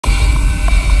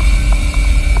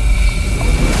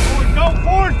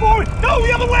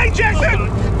Jackson!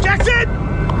 Jackson!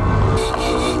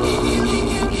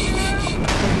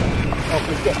 Oh,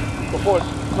 let's go. Go forward.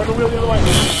 Turn the wheel the other way.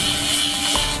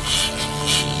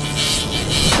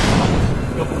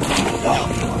 Go.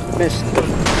 Oh, missed.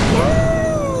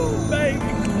 Woo, baby!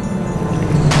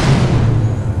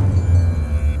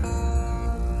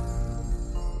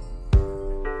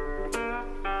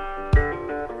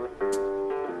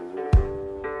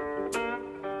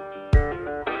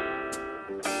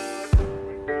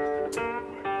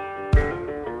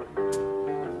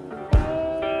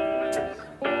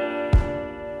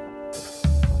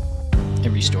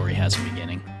 Every story has a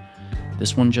beginning.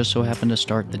 This one just so happened to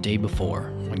start the day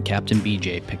before, when Captain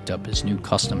BJ picked up his new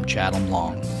custom Chatham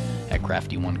Long at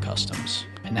Crafty One Customs,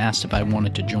 and asked if I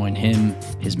wanted to join him,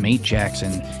 his mate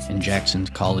Jackson, and Jackson's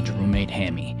college roommate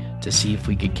Hammy to see if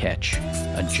we could catch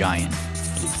a giant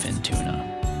bluefin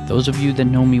tuna. Those of you that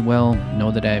know me well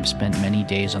know that I have spent many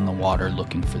days on the water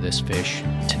looking for this fish.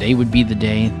 Today would be the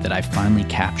day that I finally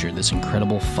captured this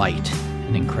incredible fight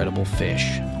and incredible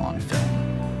fish on film.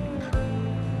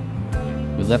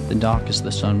 We left the dock as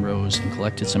the sun rose and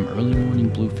collected some early morning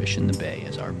bluefish in the bay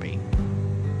as our bait.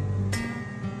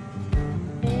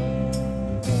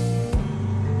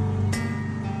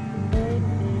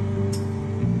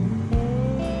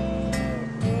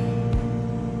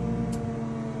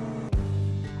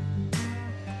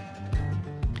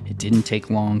 It didn't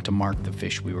take long to mark the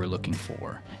fish we were looking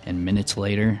for, and minutes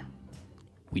later,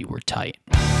 we were tight.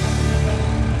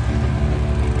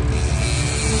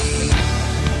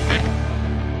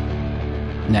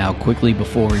 Now, quickly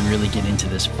before we really get into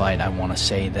this fight, I want to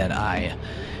say that I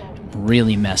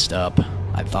really messed up.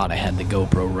 I thought I had the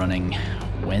GoPro running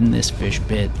when this fish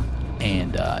bit,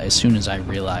 and as soon as I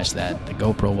realized that the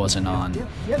GoPro wasn't on,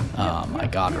 I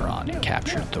got her on and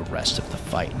captured the rest of the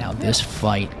fight. Now, this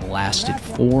fight lasted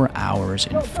 4 hours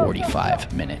and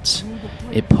 45 minutes.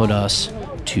 It put us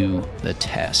to the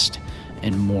test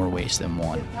in more ways than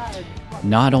one.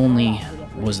 Not only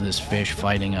was this fish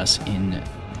fighting us in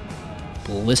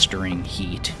blistering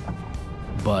heat,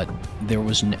 but there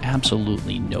was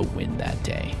absolutely no wind that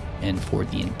day, and for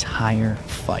the entire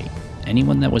fight,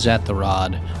 anyone that was at the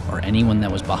rod or anyone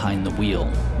that was behind the wheel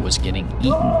was getting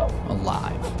eaten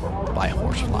alive by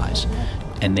horseflies,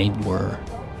 and they were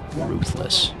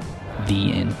ruthless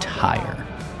the entire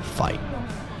fight.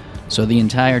 So the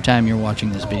entire time you're watching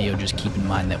this video, just keep in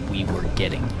mind that we were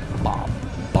getting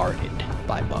bombarded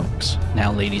by bugs.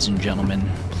 Now, ladies and gentlemen,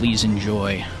 please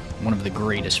enjoy one of the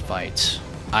greatest fights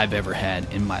I've ever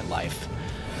had in my life.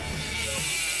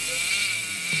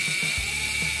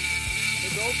 The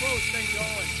GoPro's been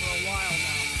going for a while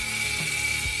now.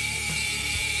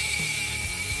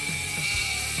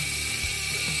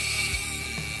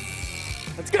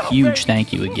 Let's go. Huge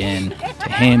thank you again to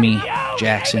Hammy,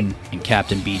 Jackson, and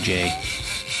Captain BJ.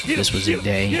 This was a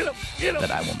day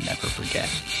that I will never forget.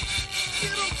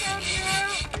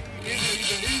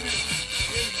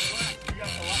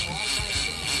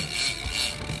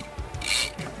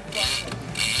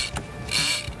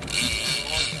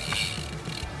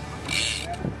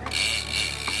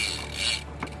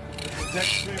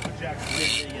 Next for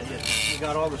Jackson. Yeah. You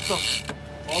got all the stuff.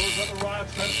 All those other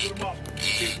rods, try to put them up.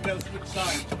 Keep them switch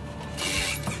sides.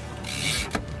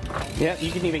 Yeah,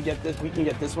 you can even get this. We can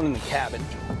get this one in the cabin.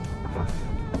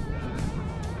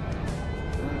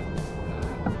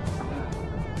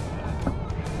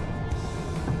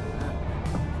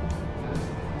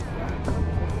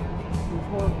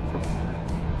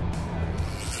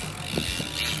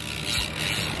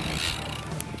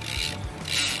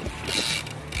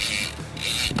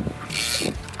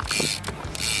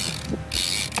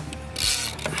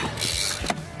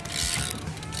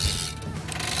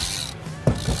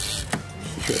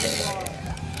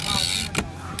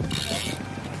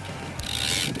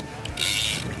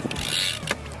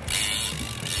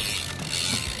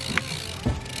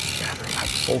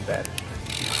 Hold that.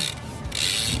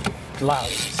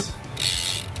 Louds.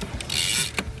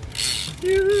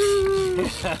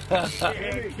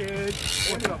 Hey, kid.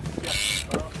 What's up?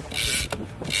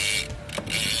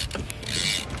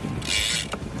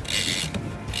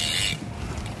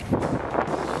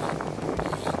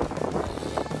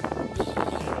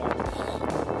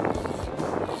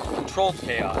 Controlled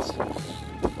chaos.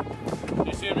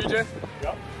 You see him, BJ?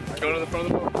 Yep. Go to the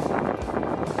front of the boat.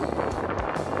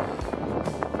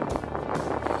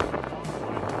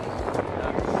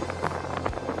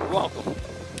 Welcome.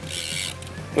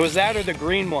 It was that or the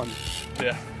green one.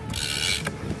 Yeah.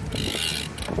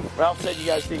 Ralph said you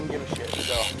guys didn't give a shit,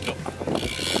 so. Nope.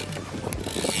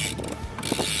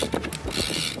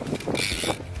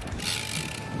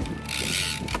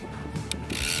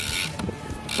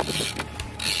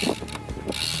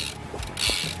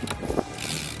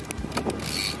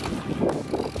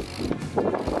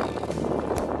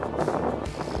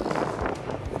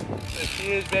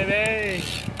 She is, baby.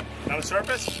 On the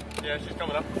surface? Yeah, she's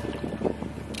coming up.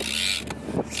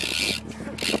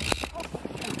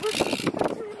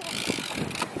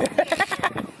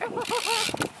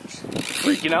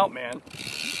 Freaking out, man.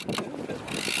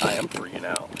 I am freaking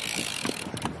out.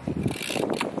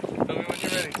 Tell me when you're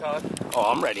ready, Todd.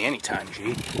 Oh, I'm ready anytime,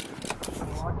 G.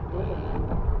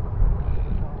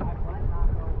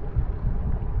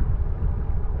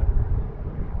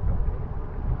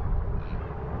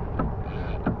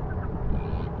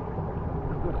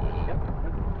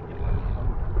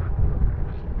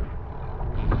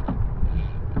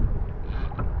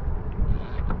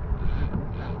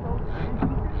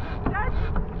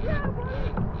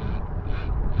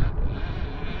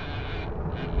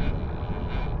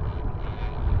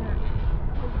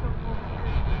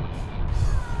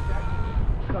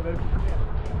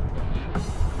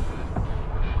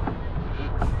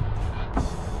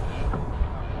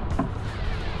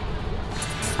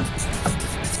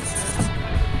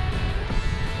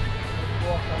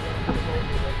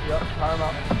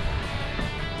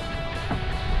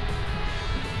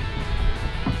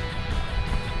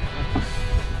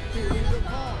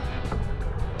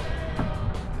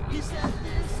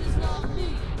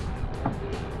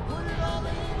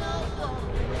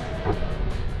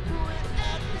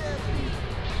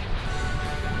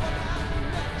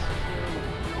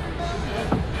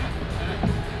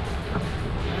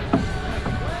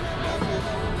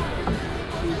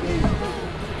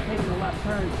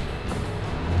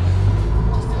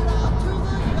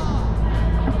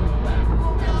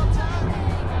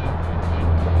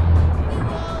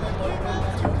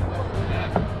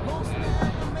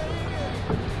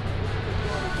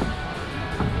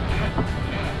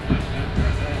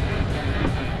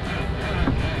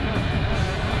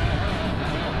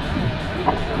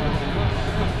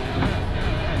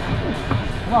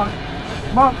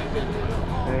 Come on.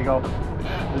 There you go.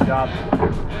 Good job.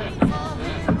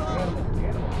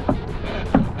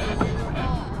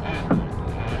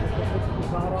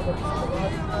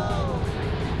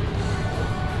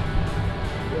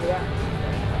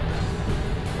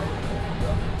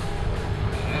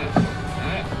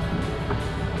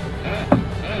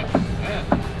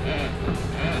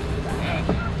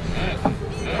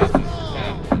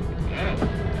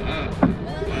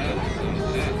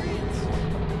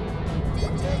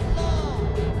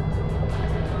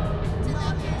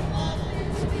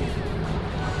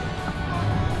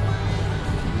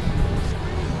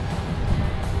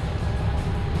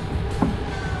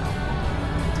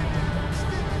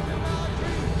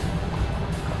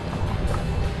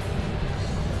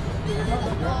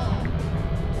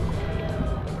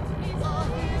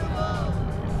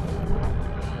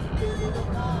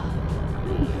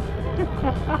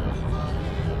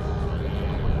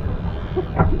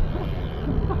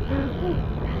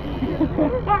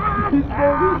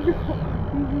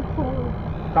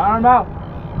 Time out.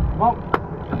 Come on.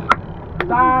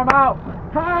 Time out.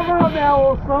 Time out now,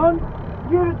 old son.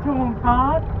 Give it to him,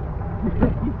 Todd.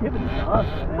 He's giving it to us,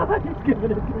 man. He's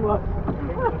giving it to us.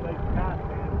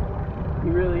 He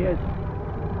really is.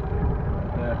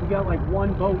 We got like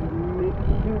one boat,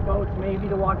 2 boats maybe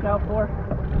to watch out for.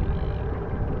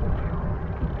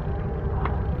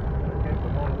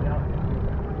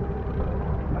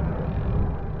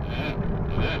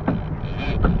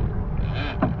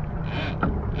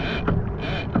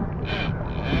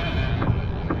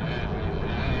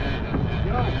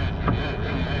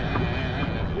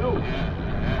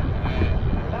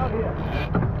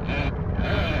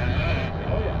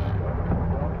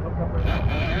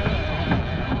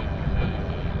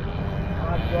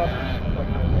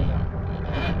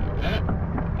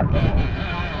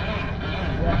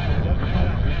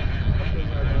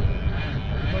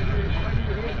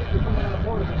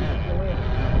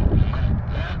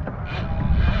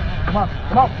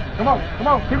 Come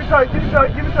on, keep it tight, keep it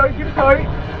tight, keep it tight, keep it tight.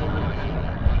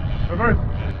 Reverse.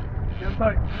 Keep it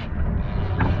tight.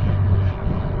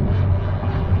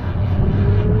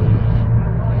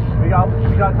 We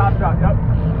got top shot, yep.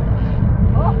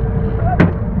 Oh,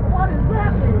 what is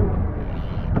that mean?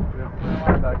 Yeah,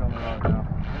 we're back on the road now.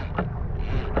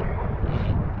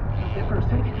 Sit for a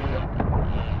second.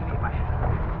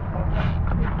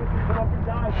 Put up your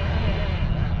dive.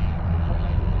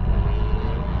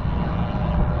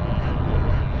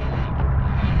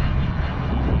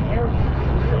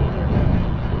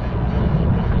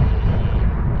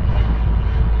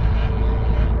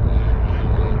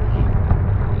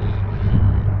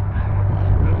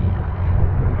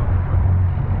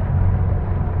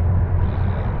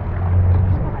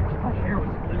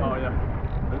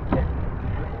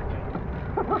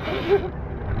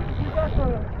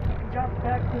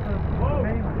 back to the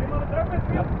main line. On the surface?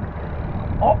 Yep.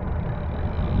 Oh!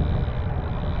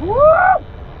 Woo!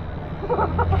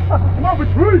 Come on,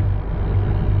 retreat!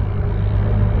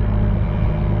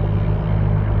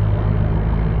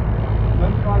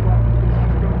 Let's try one.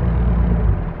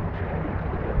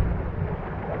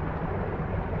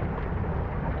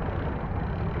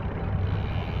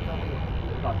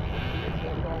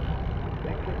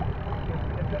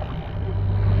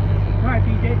 Alright,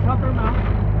 BJ, cover him out.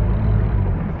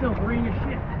 He's still green as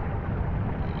shit.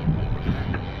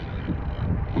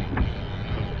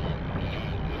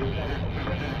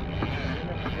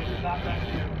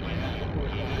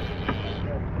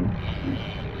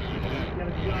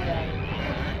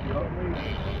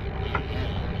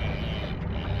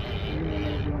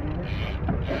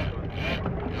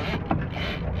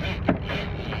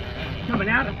 Coming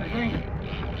at us, I think.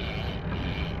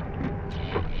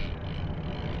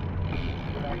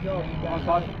 There you go. On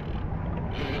touch.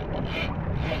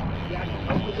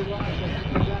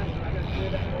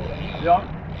 Yep.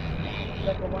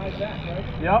 Check the line back, right?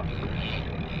 Yep.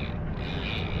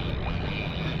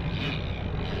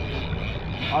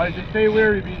 Alright, just stay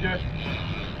wary, BJ.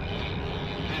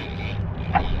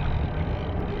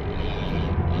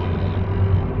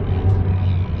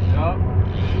 Yep.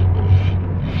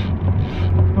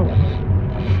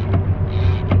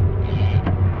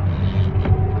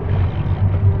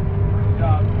 Good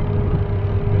job.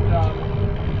 Good job.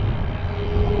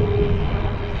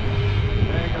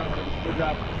 There you go. Good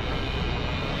job.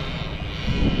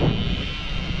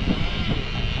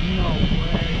 No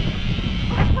way.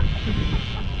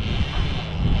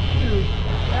 Dude,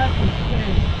 that's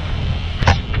insane.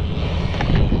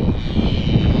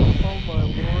 Oh my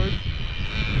lord.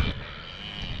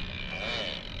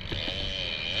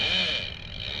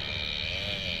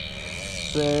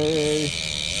 Say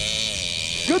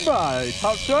goodbye,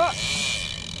 top shot.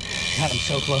 God, I'm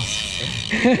so close.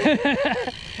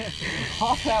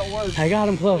 Off that work. I got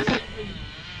him close.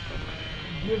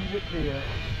 Gives it to you.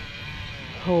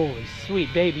 Holy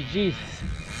sweet baby Jesus.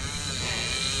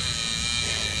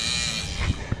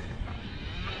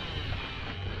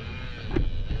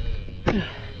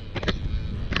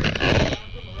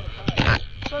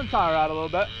 Turn tire out a little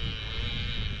bit.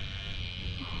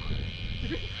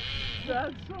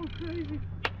 That's so crazy.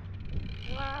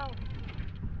 Wow.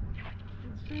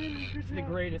 It's the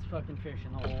greatest fucking fish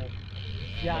in the whole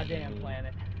goddamn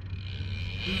planet.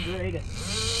 The greatest.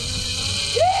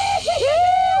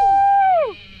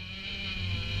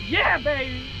 Yeah,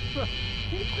 baby! I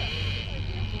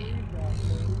can't believe that,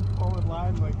 man. Forward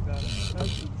line like that.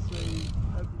 That's insane.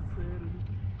 That's insanity.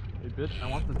 Hey, bitch, I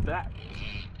want this back.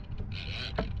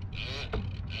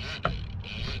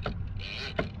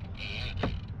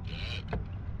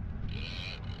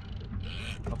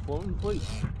 A floating plate.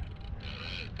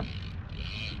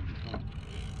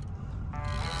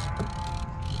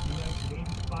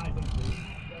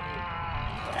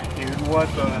 Dude, what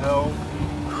the hell?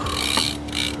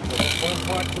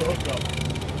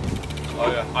 Oh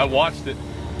yeah, I watched it. I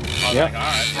was like,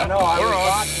 alright. I know, I was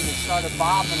watching it started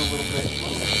bobbing a little bit.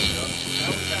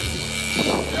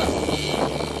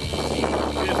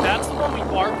 Dude, if that's the one we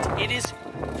marked, it is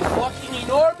fucking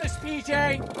enormous, PJ!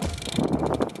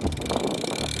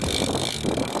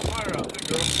 Fire up, big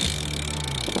girl.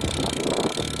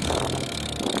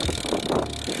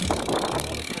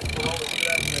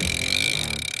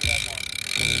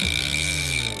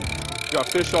 Got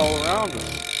fish all around us.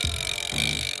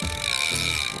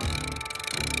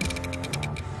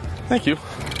 Thank you.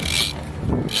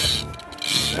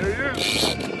 There he is.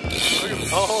 Look at him.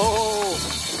 Oh!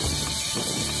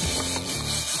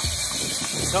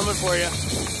 Coming for you.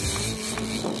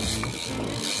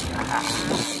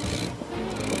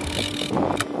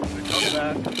 Come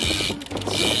back.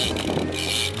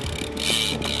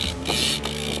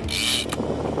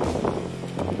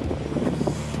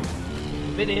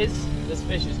 If it is, this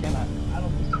fish is gonna, I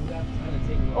don't think that's gonna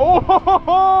take me. Oh! Ho, ho,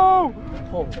 ho!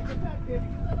 Oh.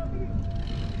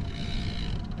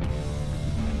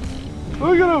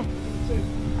 Look at him!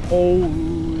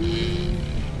 Holy.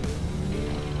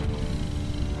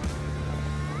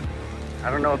 I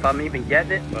don't know if I'm even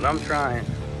getting it, but I'm trying.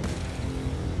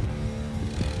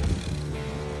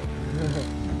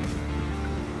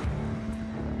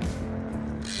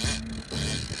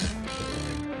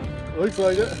 Looks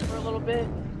like it. For a little bit,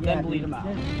 then bleed them out.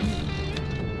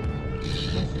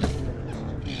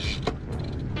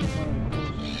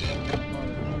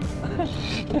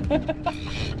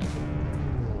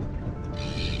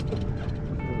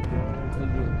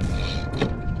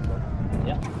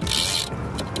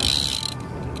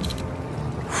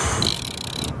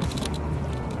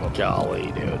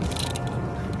 Golly, dude.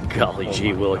 Golly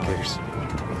gee willikers.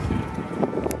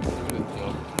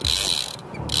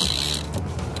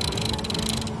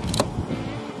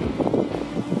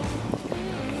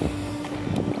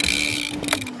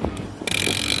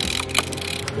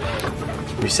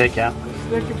 You say, Cap?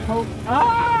 Stick and poke.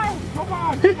 Ah! Come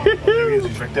on!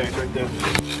 Right there, right there.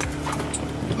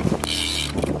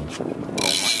 Oh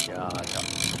my god.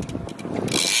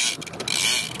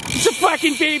 It's a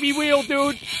fucking baby wheel,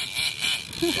 dude.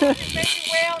 Baby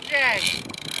whale jag.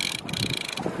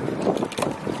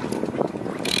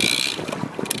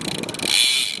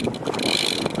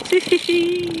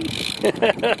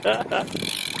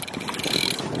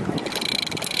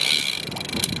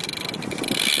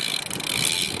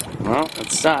 Well,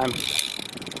 it's time.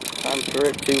 Time for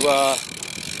it to,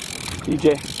 DJ,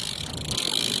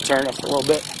 turn us a little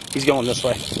bit. He's going this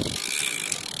way.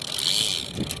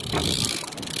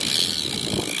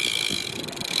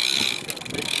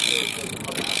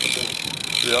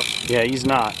 Yep. Yeah, he's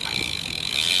not.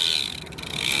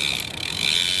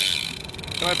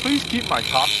 Can I please keep my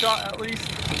top shot at least?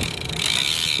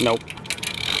 Nope.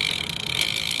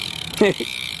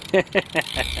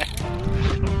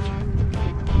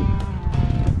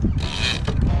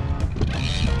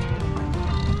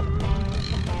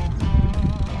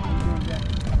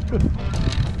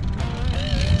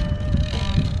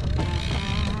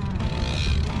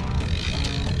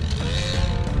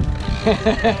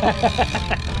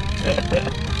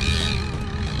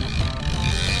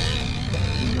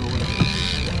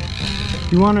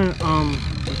 You wanna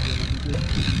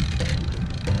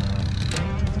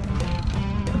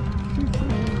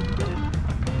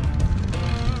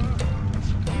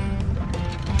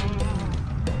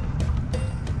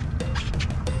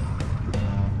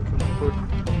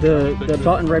the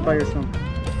button right by your thumb.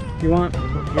 You want?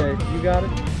 Yeah, you got it.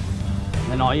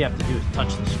 Then all you have to do is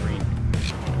touch the screen.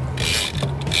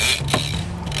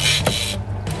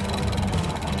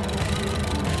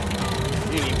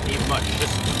 You didn't need much,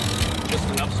 just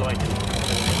enough so I can.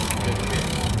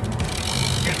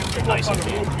 Nice and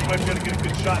big. You might be able to get a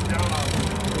good shot down on him.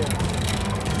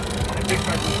 I think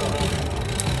I can hold it.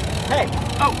 Hey!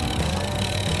 Oh!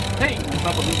 Hey!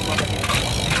 Bubba loose bucket.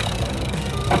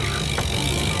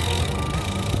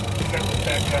 That's the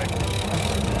bad guy.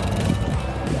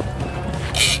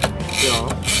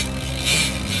 Yeah.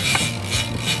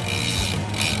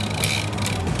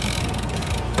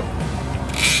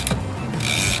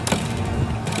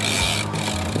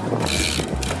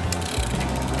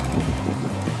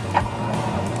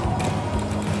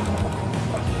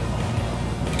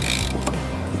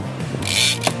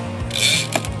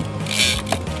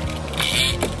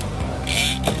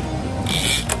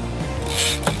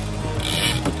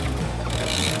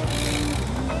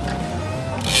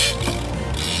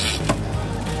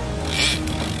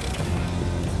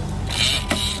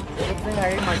 I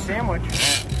ate my sandwich.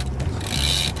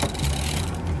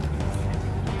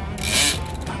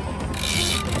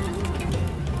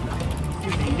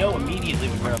 You know immediately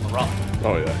when we're on the rock.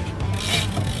 Oh yeah.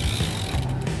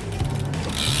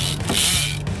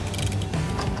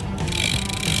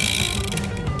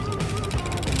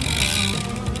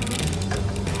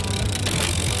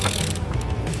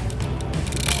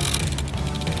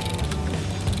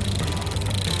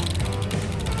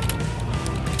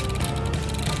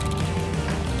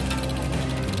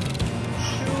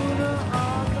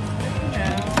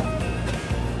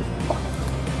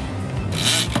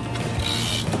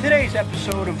 Today's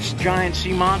episode of Giant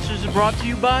Sea Monsters is brought to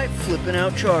you by Flippin'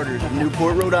 Out Charters of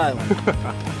Newport, Rhode Island.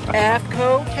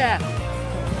 AFCO Cap.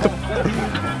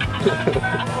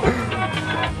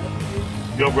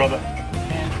 Yo, brother.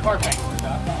 Perfect.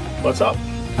 What's up?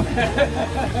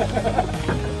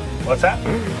 What's that?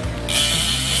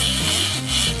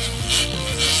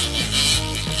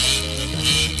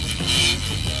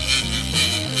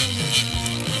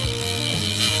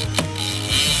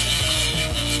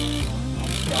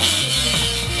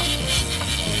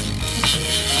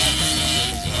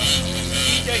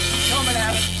 Coming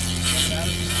at it.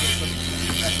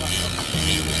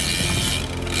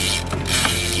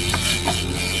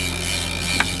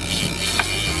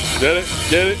 Get it,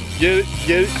 get it, get it,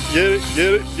 get it, get it,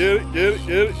 get it, get it, get it,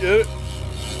 get it, get it.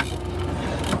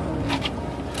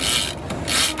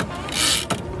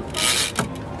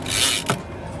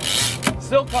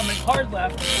 Still coming. Hard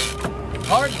left.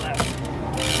 Hard left.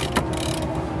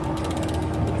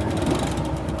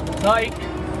 Tight.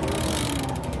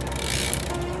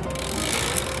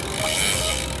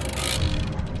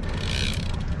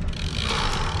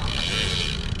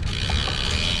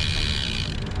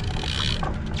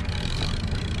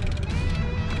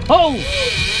 Oh!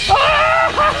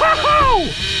 Ah!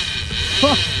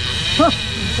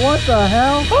 What the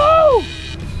hell? Oh!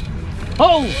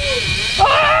 Oh!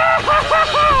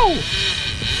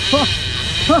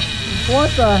 What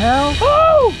the hell?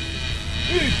 Oh!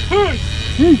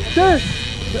 He's sick!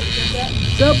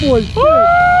 That boy's sick!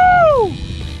 Woo!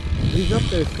 He's up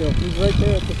there still. He's right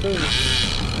there at the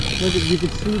surface. Look at, you can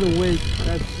see the weight.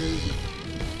 That's crazy.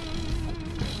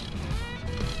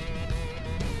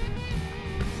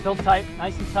 Still tight,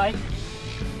 nice and tight.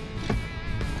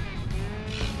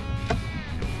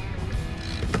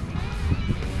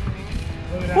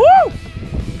 Woo!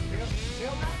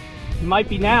 He might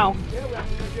be now.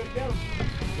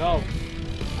 No.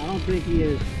 I don't think he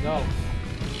is. No.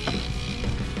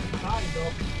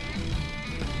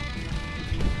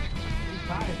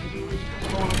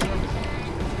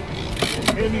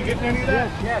 Hammy, you getting any of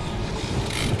that? Yes.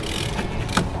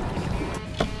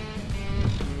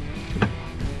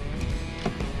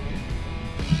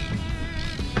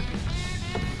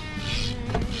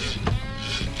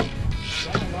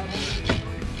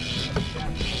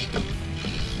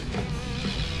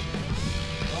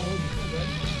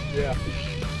 Yeah.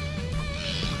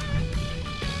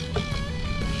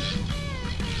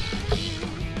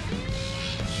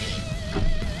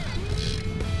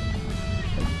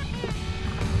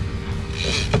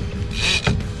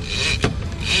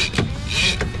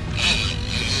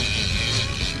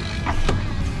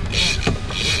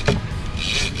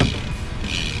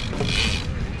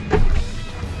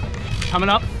 Coming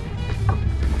up.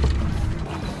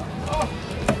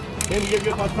 Hammy, you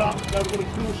get my top. Got a little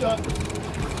cool shot.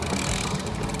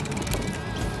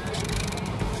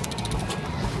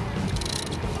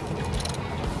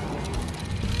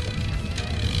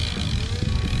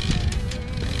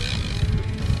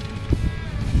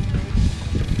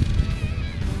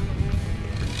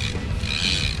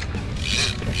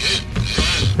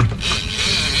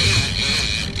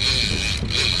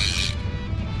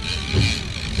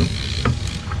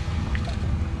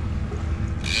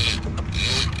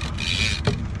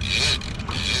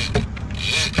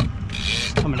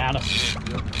 Coming at us.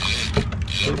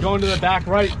 We're going to the back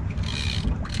right.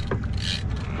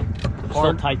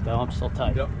 Still tight though, I'm still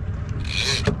tight. Yep.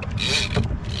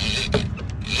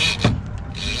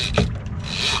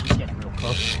 He's getting real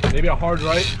close. Maybe a hard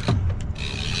right.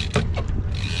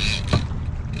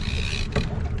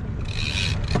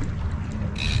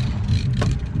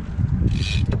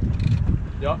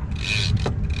 Yep.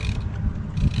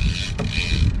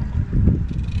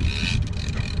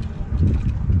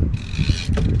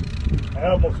 I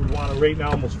almost would want to right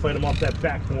now almost fight him off that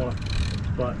back corner.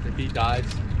 But If he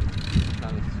dives,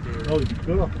 kind of scary. oh, he'd be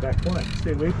good off the back corner.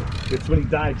 Stay away from him. It's when he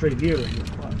dives right here. Right here.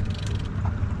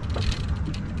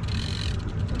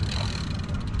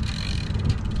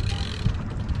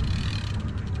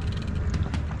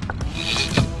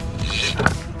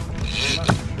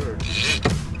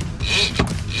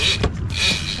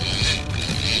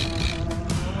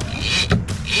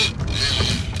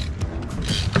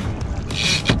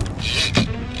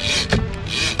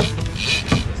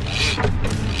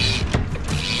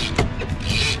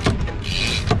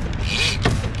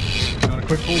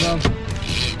 Quick pull down.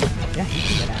 Yeah, he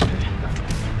can get after it.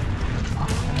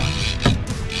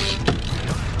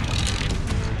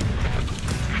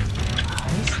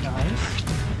 Nice.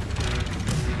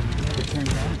 Turn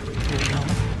down.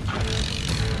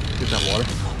 Get that water.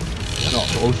 No,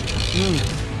 the ocean.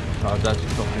 Oh, that's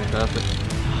so fantastic.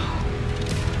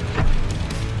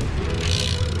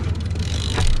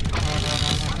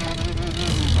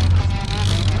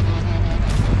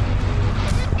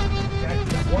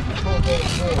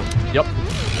 Yep.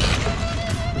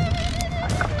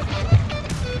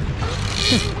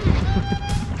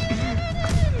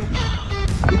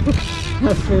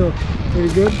 That feel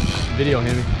pretty good. Video,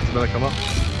 Hammy. It's about to come up.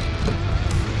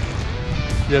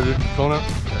 Yeah, dude. Phone out.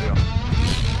 There you go.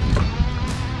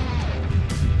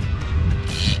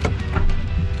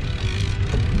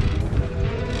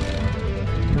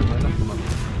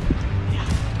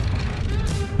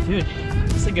 Dude,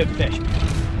 it's a good fish.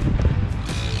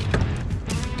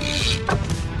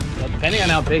 Well, depending on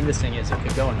how big this thing is, it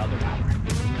could go another hour.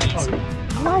 Easy.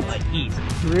 What? Like easy.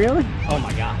 Really? Oh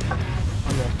my god.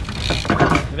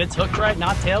 If it's hooked right,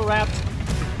 not tail wrapped,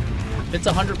 if it's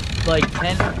 100, like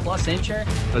 10 plus incher.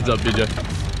 Heads up, BJ.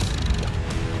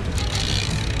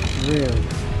 Really?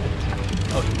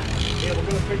 Oh, Yeah, we're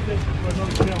gonna pick this for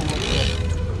another channel.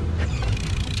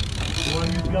 We want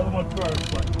to use the other one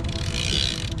first, but.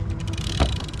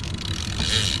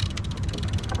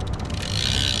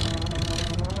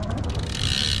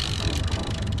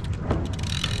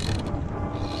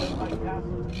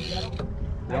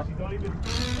 Actually, don't even.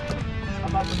 I'm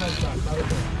about the next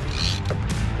time?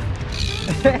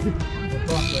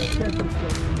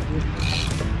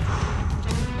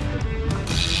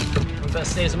 The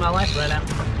best days of my life right now.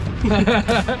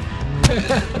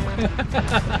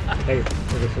 Hey,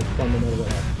 this is fundamental.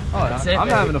 Oh, That's it, I'm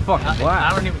baby. having a fucking I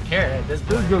blast. don't even care. This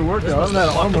This is a good workout. I haven't had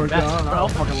an arm workout. I don't know how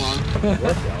fucking long.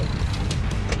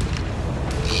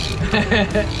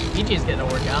 DJ's getting a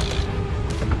workout.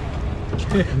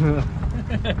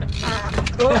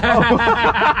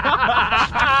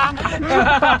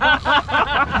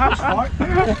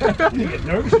 You get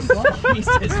nervous?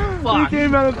 Jesus He fuck.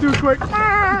 came at him too quick.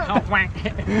 Waka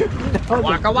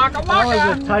waka That was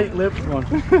waka. a tight-lipped one.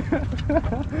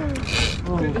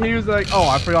 He was like, oh,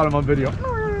 I forgot him on video.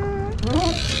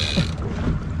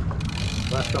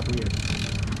 Last couple years.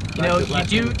 You know,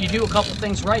 you do a couple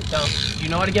things right though. You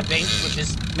know how to get bait, which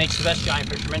is makes the best giant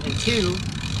fisherman, and two,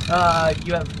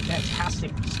 you have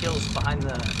fantastic skills behind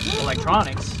the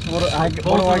electronics. What do I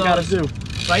of gotta those. do?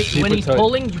 Right? Keep When it he's tight.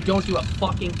 pulling, you don't do a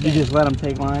fucking thing. You just let him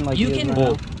take line like You he is can. right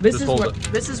Hold. now? This Just is hold what it.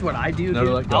 this is what I do. Never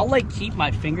Dude. let go. I'll like keep my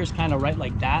fingers kind of right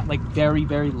like that, like very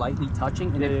very lightly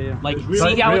touching, and Yeah. like Just real,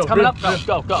 see how it's real, coming real, up.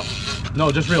 Go go go.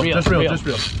 No, just real, Real, just real, real. just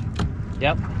real.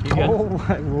 Yep, you're good. Oh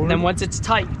my lord. And then once it's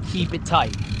tight, keep it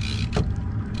tight.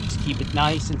 Just keep it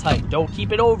nice and tight. Don't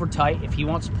keep it over tight. If he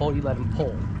wants to pull, you let him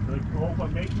pull.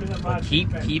 But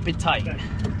keep it tight.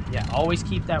 Yeah, always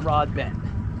keep that rod bent.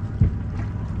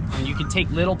 And you can take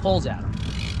little pulls at him.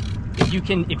 If you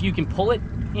can pull it,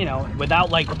 you know, without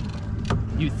like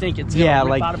you think it's gonna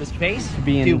rip out of his face,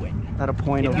 being do it. at a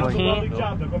point If of you like,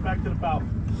 can't- Go back to the bow.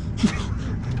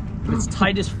 If it's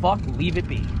tight as fuck, leave it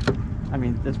be. I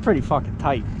mean, it's pretty fucking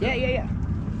tight. Yeah.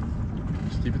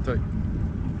 Just keep it tight.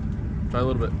 Try a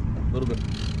little bit,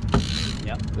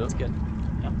 Yep, that's good.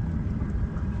 Yep.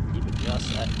 Keep it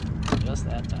just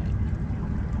that tight.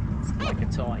 It's like a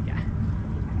toy guy.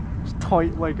 It's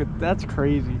tight like a. That's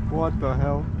crazy. What the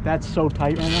hell? That's so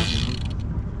tight right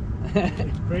now.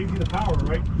 Crazy the power,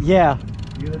 right? Yeah.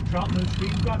 You the Trump and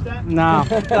Steve got that? No.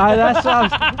 that's what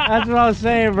I was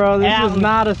saying, bro. This is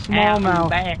not a smallmouth.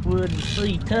 Backwoods is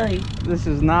pretty tight. This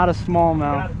is not a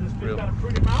smallmouth. This Real. thing got a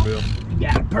pretty mouth? real, You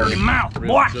got a pretty mouth,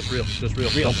 real, boy. just real, just real.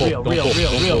 Real, Don't pull, real, don't real, pull,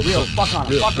 real, don't real, pull, real. don't Fuck on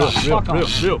him, real, fuck real, on him, real, fuck on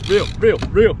real,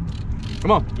 him. real.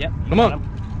 Come on. Yep. Come on.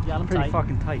 You got him Pretty tight.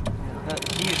 fucking tight.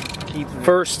 He keeps me.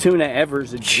 First tuna ever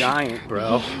is a giant,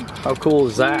 bro. How cool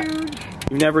is that?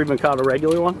 You've never even caught a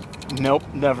regular one? Nope,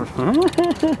 never.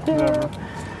 Never.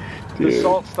 The Dude,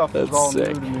 salt stuff is that's all sick.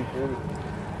 new to me.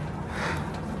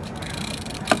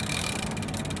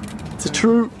 It's a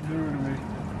true. New to me.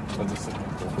 That's a sick one.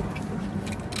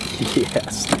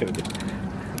 Yes, dude.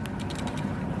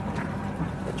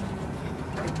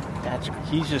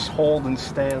 He's just holding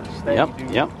steady. Yep,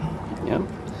 dude. yep.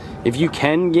 If you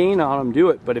can gain on them, do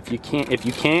it. But if you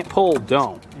can't pull,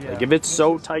 don't. Yeah. Like if it's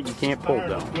so tight you can't pull,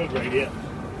 don't. Good right here.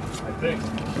 I think.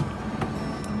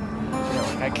 Yeah,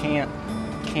 like I can't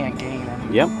gain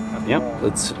any. Yep.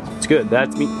 It's good.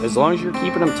 That's me. As long as you're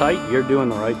keeping them tight, you're doing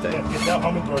the right thing. Yeah, get that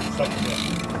hummingbird and stuff in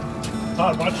there.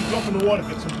 Todd, why don't you jump in the water,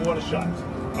 get some water shots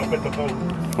up at the boat?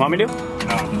 Want me to?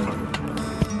 No,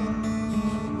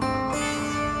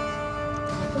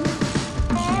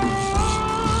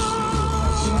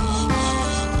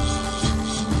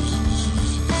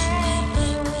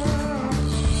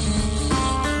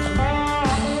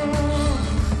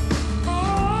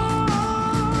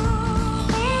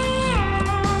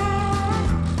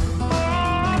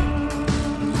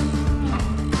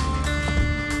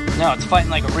 No, it's fighting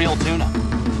like a real tuna.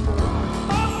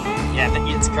 Yeah,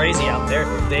 it's crazy out there.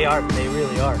 They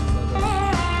really are.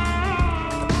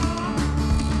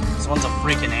 This one's a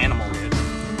freaking animal, dude.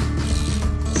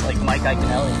 It's like Mike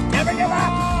Iaconelli. Never give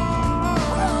up!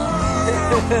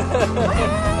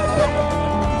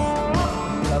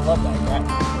 I love that guy.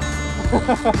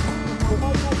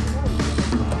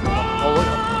 Oh, look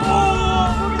at him.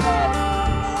 Oh, look at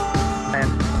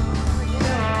that!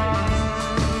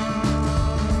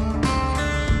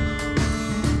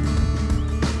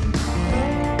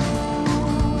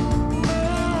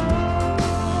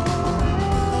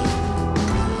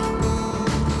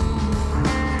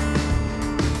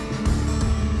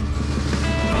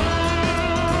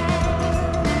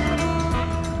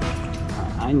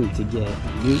 I need to get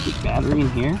a new battery in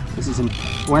here.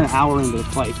 We're an hour into the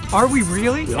flight. Are we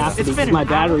really? Yeah, my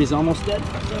battery's almost dead.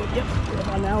 So, yep, we're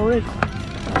about an hour in.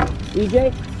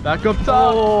 DJ? Back up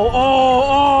top.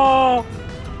 Oh!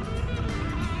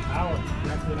 hour.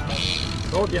 That's an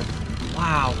hour. Told you.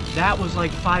 Wow, that was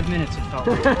like 5 minutes. It felt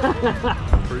like.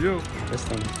 For you. This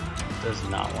thing does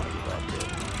not want to be that good.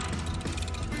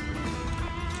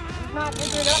 Not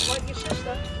figured out like your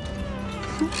sister.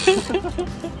 Woo!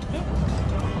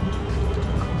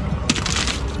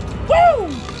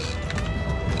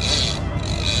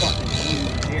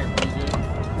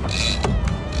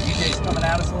 DJ's coming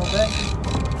at us a little bit.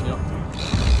 Yep.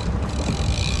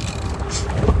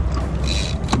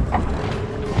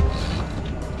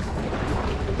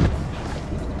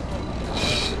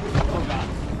 Oh God.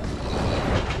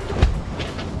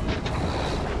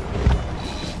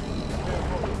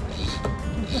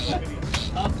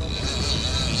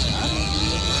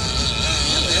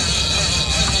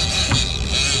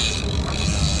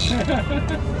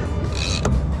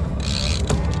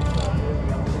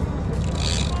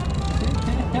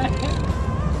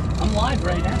 I'm live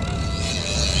right now.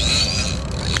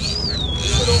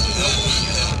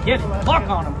 Get it. Buck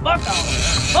on him. Buck on him.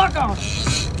 Buck on him.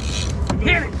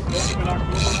 Hit it.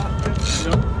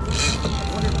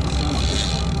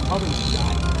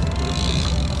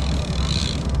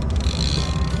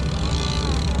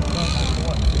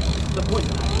 The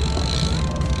poison.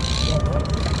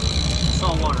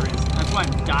 Saltwater is. That's why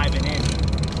I'm diving in.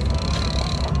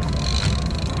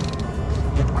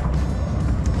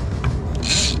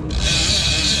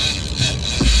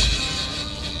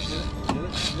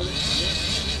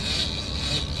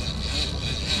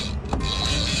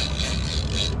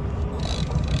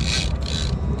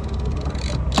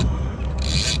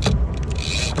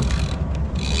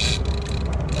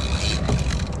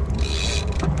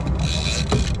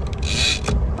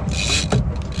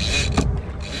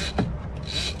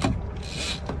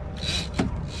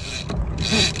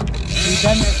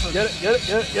 Get it.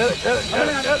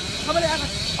 Coming at us.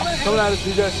 Coming at us,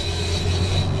 DJ.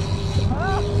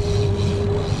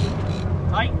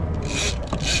 Tight.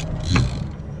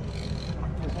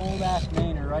 This old ass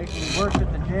Mainer, right? He worked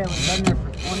at the jail and been there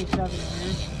for 27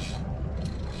 years.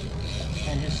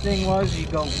 And his thing was,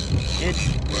 he'd go, kids,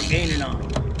 we're gaining on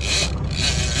them.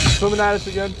 Swimming at us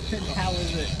again. How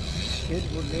is it? Kids,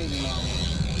 we're gaining on them.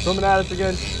 Swimming at us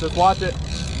again. Just watch it.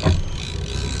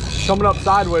 Coming up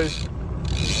sideways.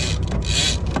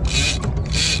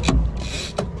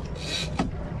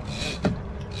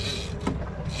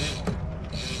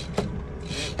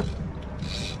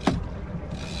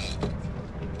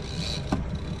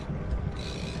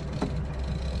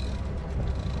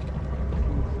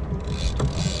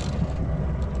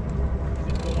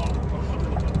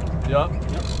 Yep.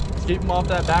 Keep him off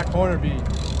that back corner, B.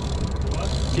 What?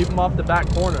 Keep him off the back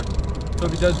corner. So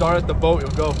if he does dart at the boat,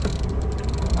 he'll go.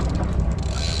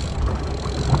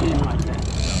 He didn't like that.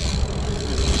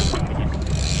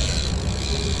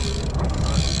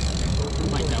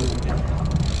 Like that one there.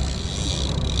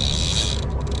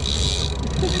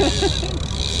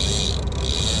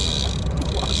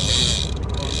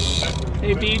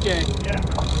 Hey BJ. Yeah.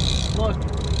 Look.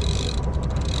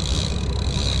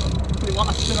 We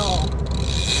lost it all.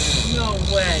 No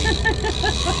way. Get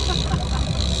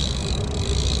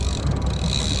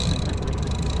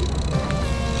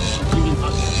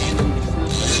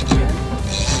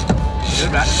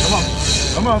it back. Come on.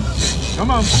 Come on.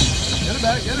 Come on. Get it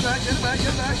back. Get it back. Get it back. Get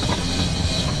it back.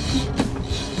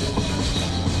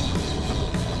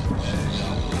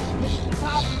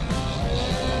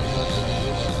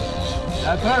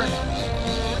 That's her.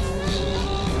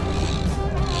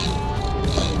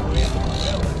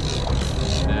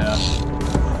 Yeah.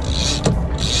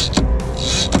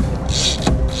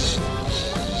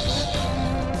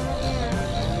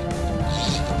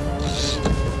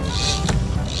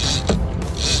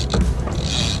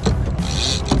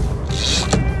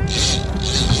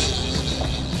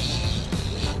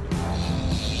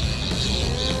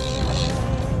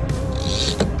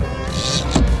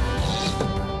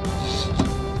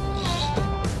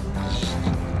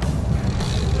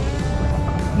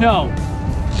 No.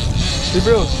 Keep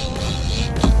real.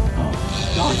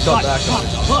 God, Cut back on it.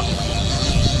 Look.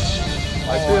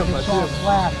 I see him. I see him.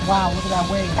 Flash. Wow, look at that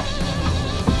wave.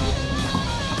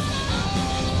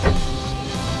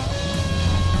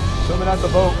 Swimming at the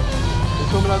boat. He's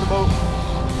swimming at the boat.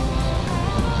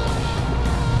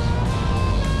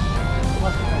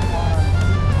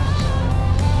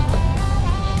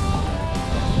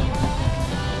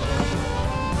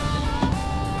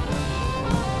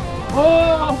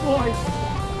 Oh boy!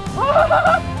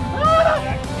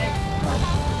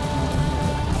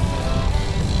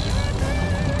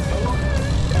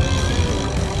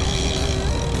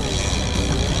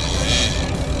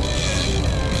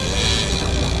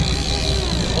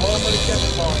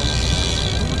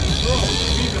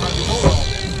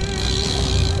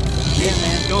 Yeah,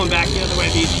 man, going back the other way,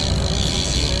 BG.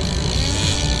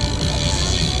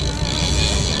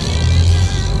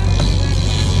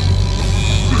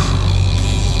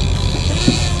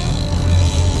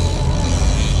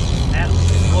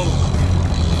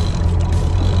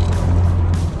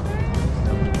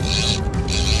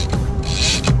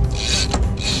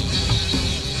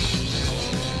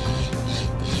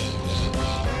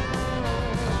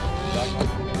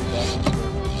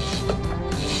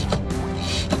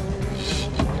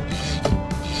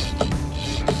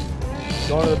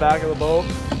 Going to the back of the boat.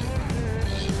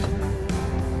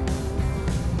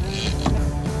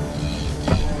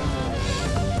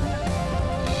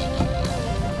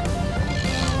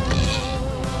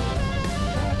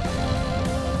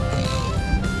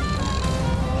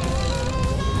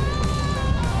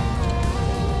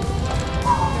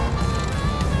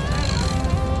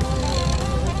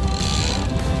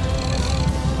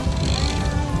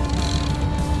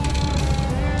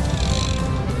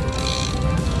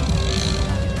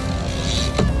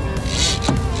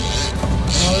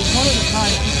 One of the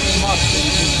times he came up, he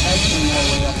was edging all the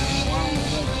way up and wound the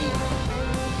red too.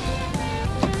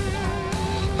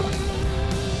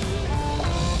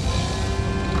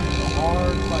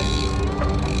 Hard fight.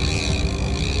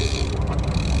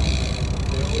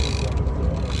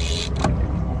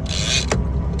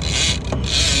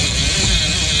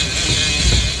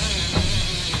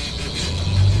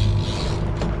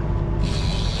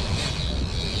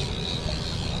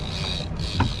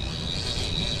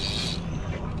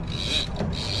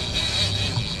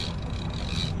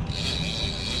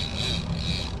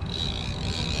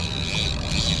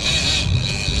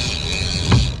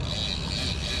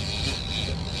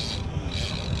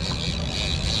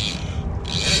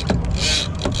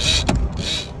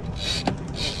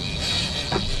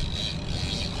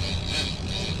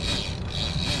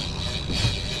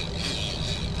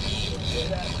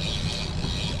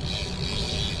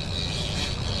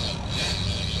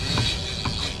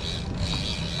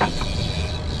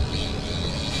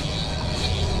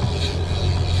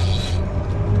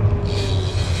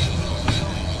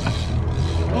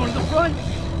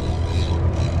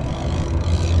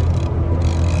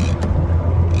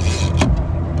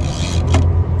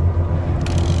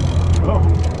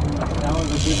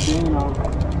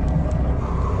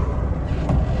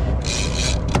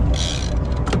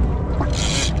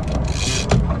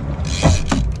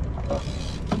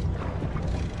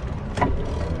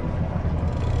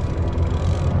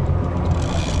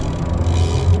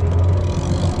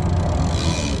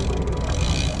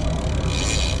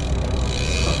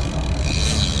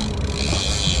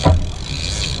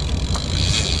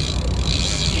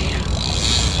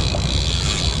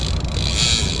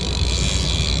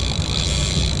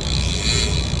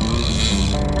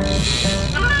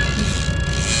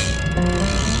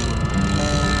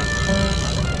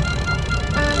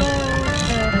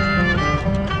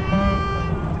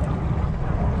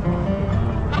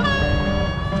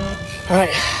 All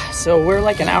right, so we're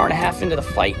like an hour and a half into the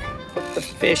fight. Hooked the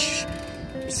fish.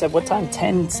 You said what time?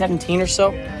 10:17 or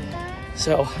so.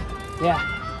 So, yeah,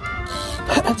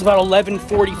 it's about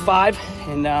 11:45,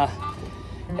 and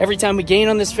every time we gain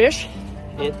on this fish,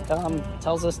 it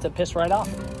tells us to piss right off.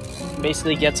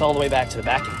 Basically, gets all the way back to the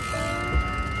backing.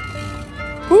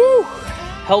 Woo!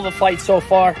 Hell of a fight so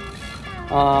far.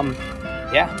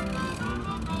 Yeah,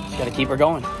 just gotta keep her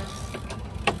going.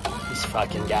 These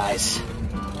fucking guys.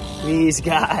 These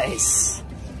guys.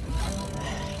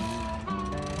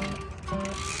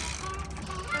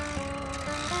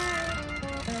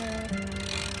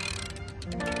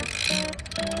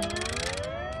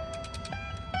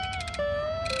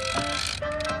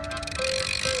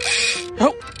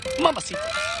 Oh, mamacita.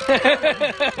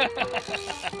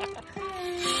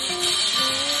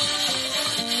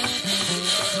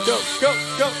 Go, go,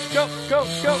 go, go, go,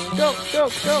 go, go, go,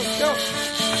 go, go.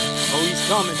 Oh, he's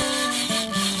coming.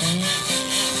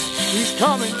 He's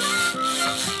coming.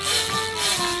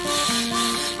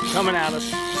 Coming at us.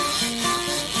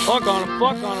 Fuck on him,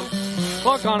 fuck on him.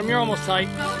 Fuck on him, you're almost tight.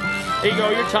 There you go,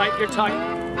 you're tight, you're tight.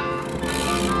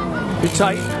 You're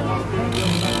tight.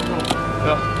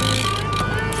 Go.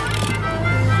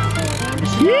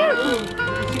 Yeah.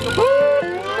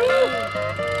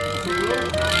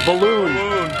 Balloon.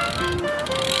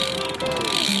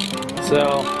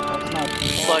 So,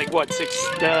 it's like what, 60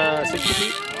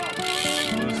 feet?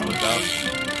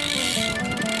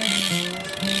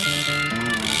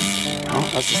 Oh,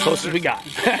 that's as close as we got.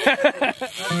 This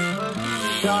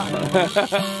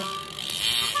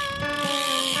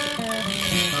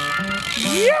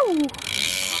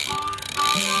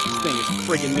thing is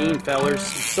friggin' mean, fellers.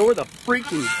 So are the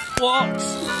freaking fucks.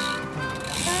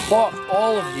 Fuck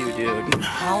all of you, dude.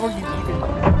 How are you even?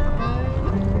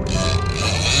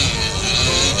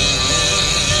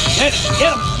 Get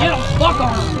him, fuck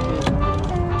on him.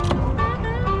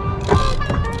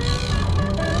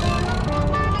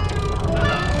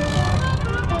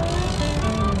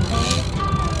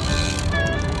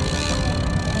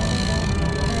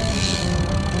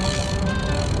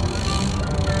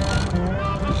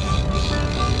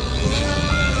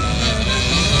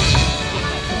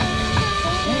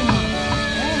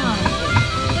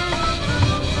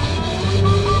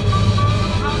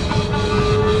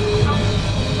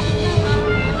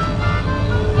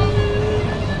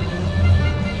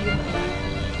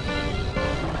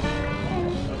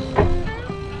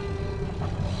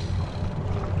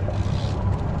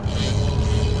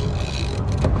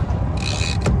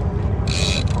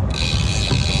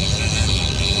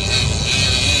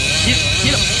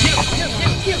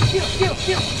 Get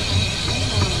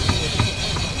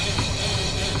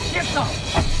some!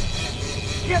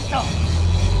 Get some!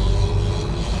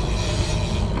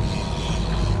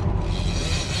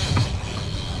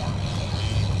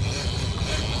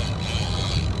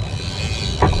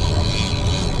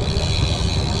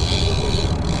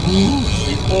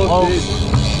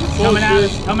 Coming at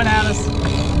us, coming at us.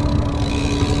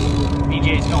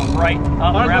 BJ's going right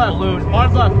up, Hard grab left. balloon.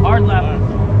 Hard left. Hard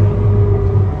left.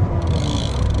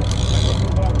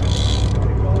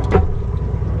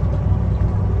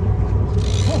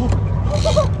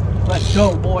 Let's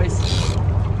go, boys.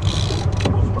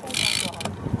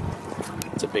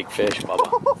 It's a big fish,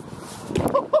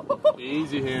 Bubba.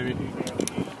 Easy, Hammy.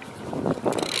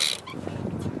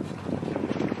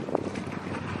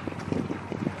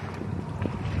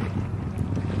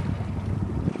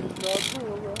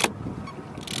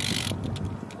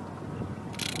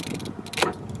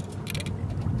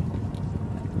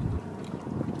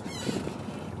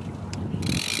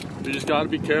 We just gotta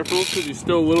be careful because he's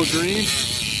still a little green.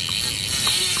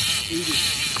 Easy.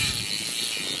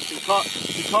 He caught.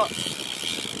 He caught.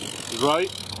 Right.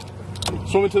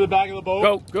 Swim into the back of the boat.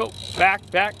 Go, go. Back,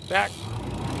 back, back.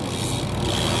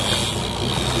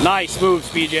 Nice moves,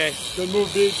 BJ. Good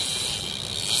move, dude.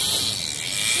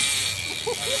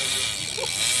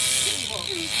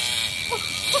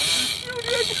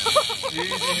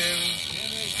 Easy, Hammy.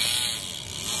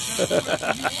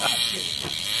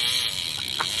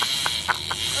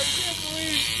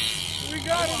 We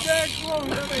got it back close.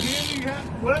 Whatever hand you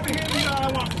got,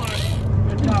 I want mine.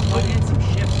 Good job, put in some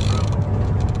shifts, bro.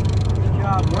 Good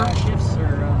job, work shifts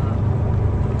or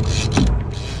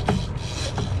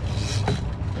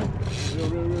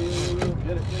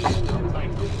Get it.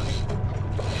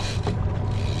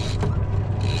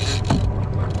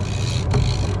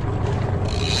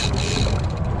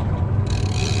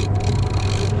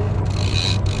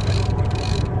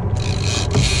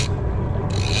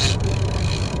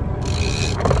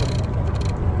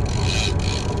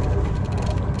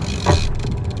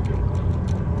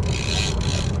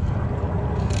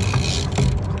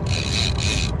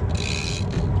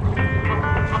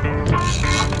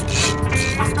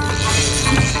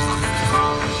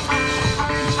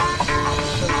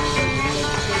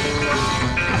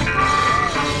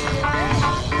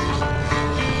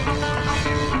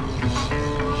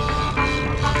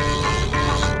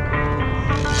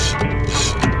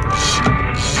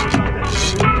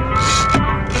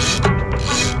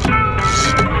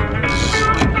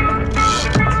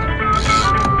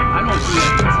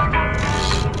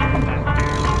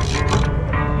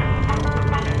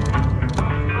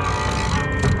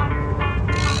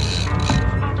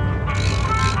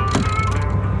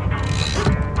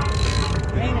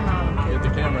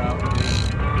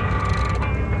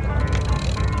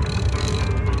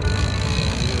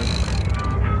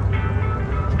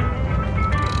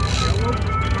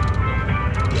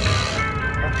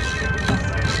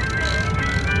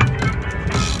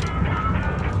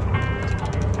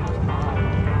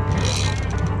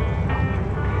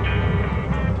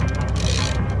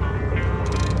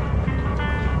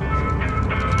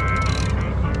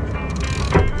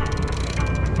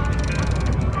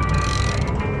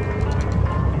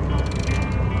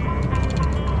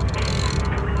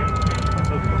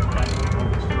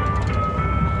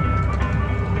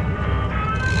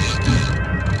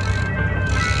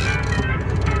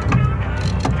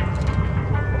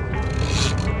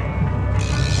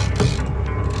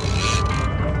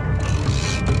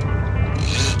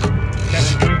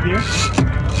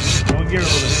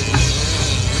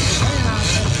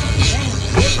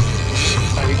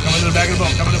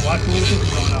 Watch the loose.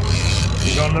 He's going up.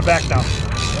 He's going in the back now.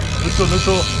 Neutral,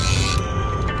 neutral.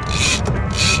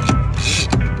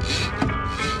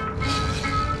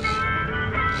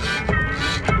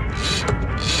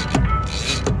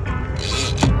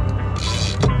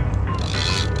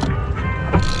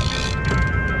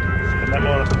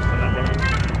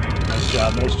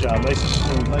 Nice job, nice and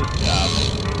smooth, nice job.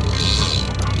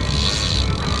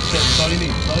 That's all you need,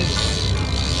 that's all you need.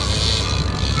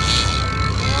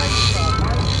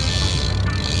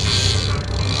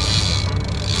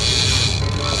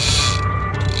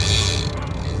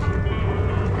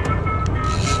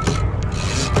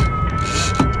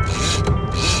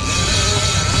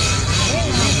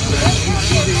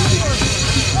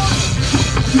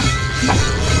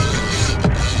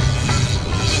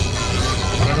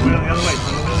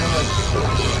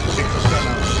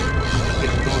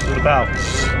 Bow. Look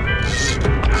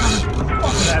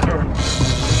at that bird.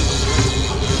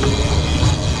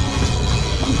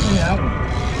 Yeah.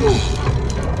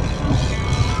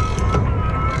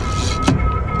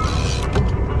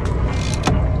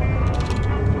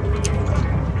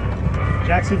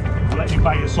 Jackson, I'll let you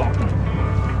buy your salt.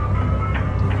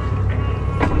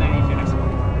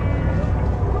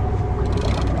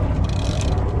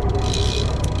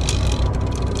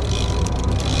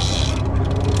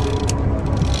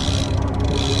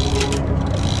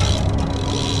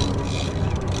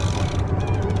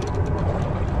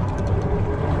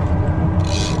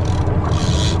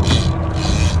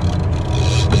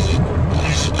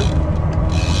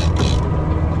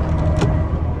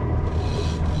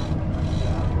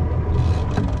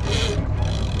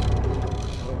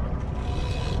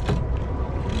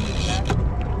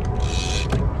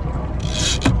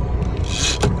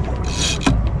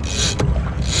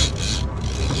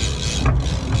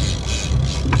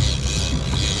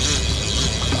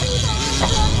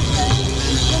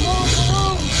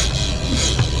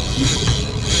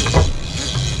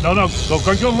 No,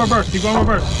 go reverse. Keep going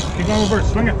reverse. Keep going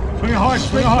reverse. Swing it hard.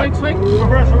 Swing it hard. Swing.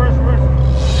 Reverse. There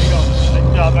you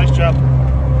go. Nice job.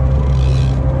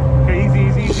 Okay,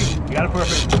 easy. You got it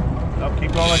perfect. Nope,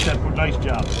 keep going like that. Nice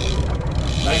job.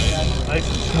 Nice and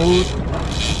smooth.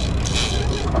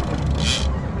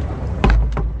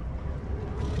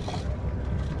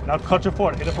 Now cut your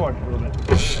forward. Hit it forward a little bit.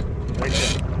 Right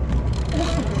there.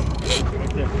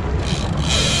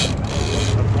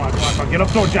 Come on. Get up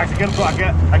to it, Jackson. Get up to it.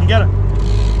 I can get it.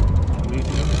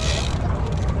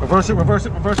 Reverse it. She's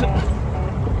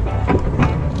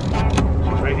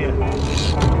right here.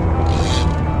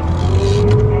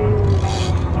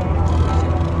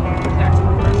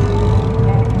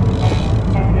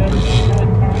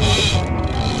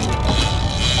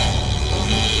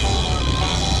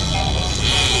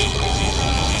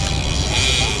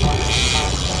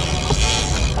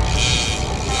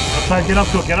 Get up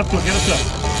to it.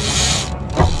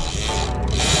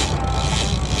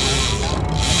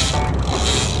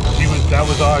 That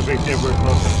was ours right there, we're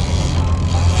close.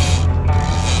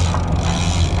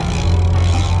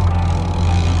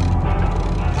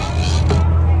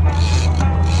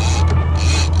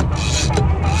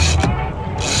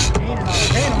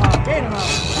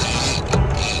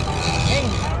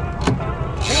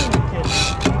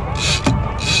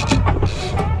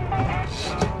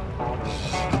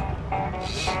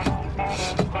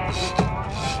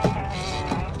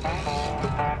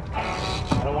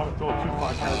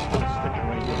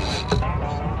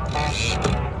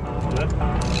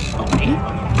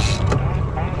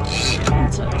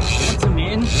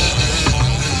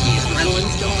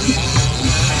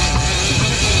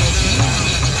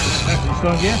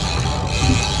 Yeah.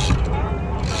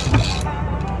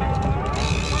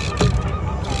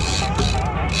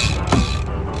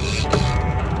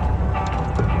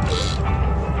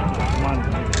 Come on.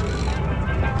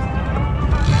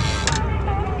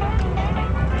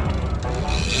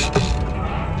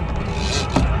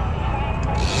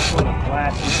 What a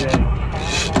classy day.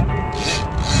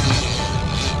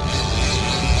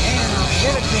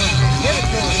 Give it to him.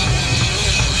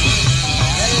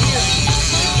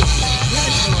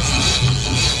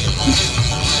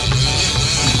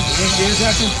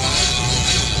 Jackson.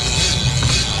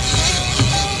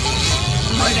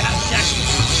 Right out, Jackson.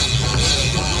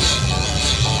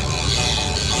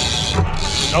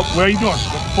 Nope, where are you doing?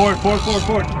 Forward.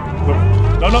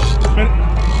 No, spin it.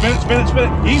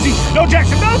 Easy. No,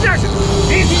 Jackson.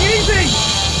 Easy.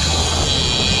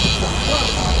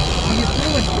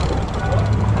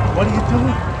 What are you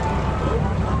doing?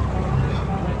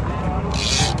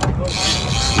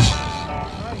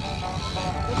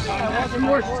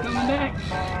 More, she's coming back.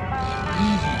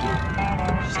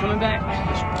 She's coming back.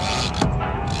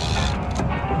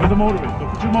 Where the motor is. Look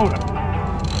at your motor.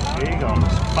 There you go.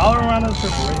 Follow her around in a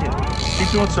circle right here. Keep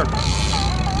doing circles.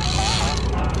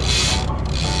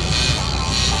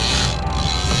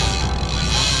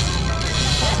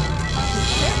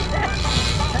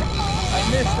 I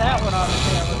missed that one on the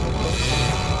camera.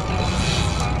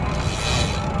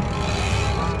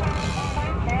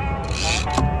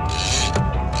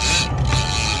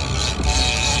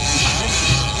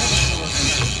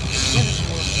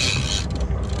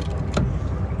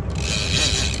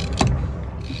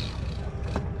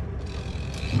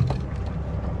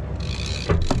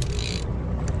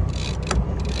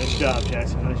 Nice job,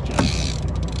 Jackson. Nice job.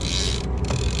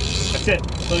 That's it.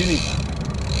 That's all you need.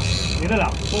 Get it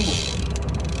out. Boom.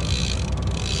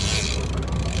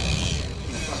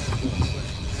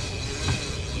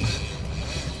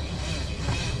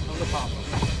 On the pop.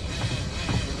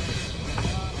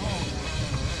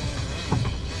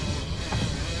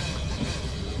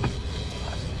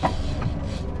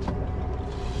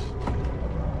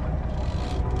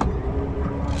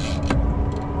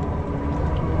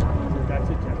 That's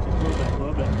it, Jackson. Just a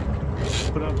little bit.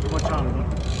 Put up too much on it.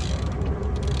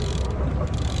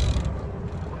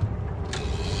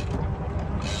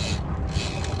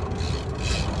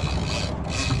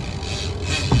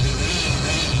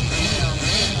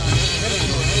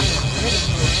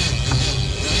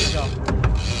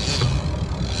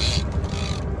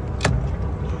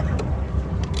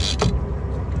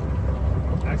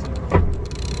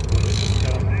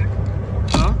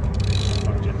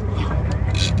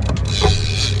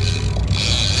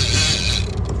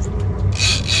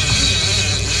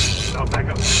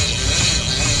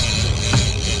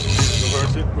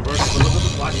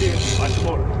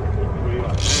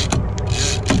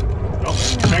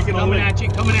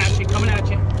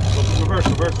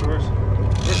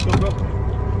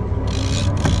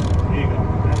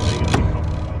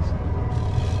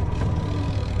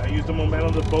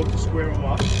 square them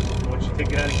off. Once you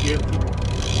take it out of gear, you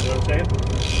know what I'm saying?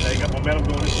 Now you got momentum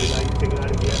going this way, now you can take it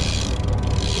out of gear.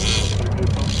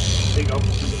 There you go.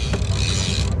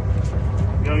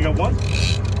 You only got one?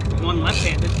 One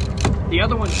left-handed. The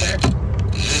other one's there.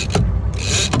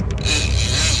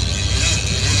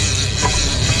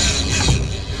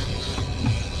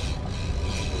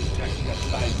 Jackson got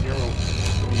size 0.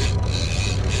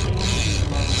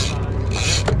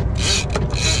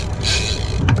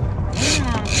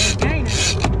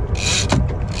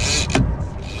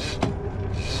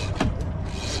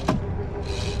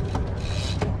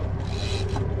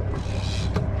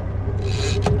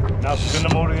 Now spin the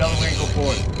motor the other way and go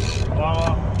forward.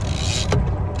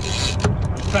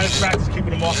 Try to practice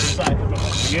keeping them off the side.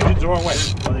 The engine's the wrong way.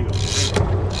 Oh, there you go.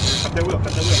 Cut that wheel,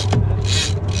 cut that wheel.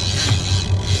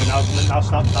 So now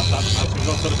stop. Now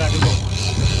go to the back and go.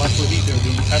 Watch what he's doing.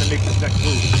 He's trying to make this next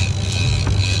move.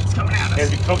 It's coming at us. As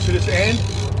he comes to this end,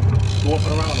 go up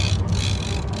and around him.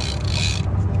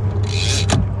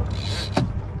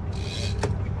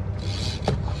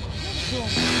 Go.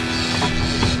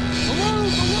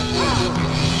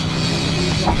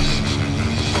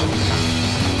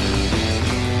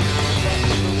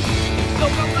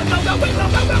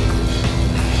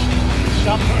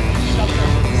 Stop turn.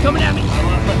 He's coming at me. There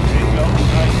you go.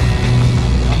 Right.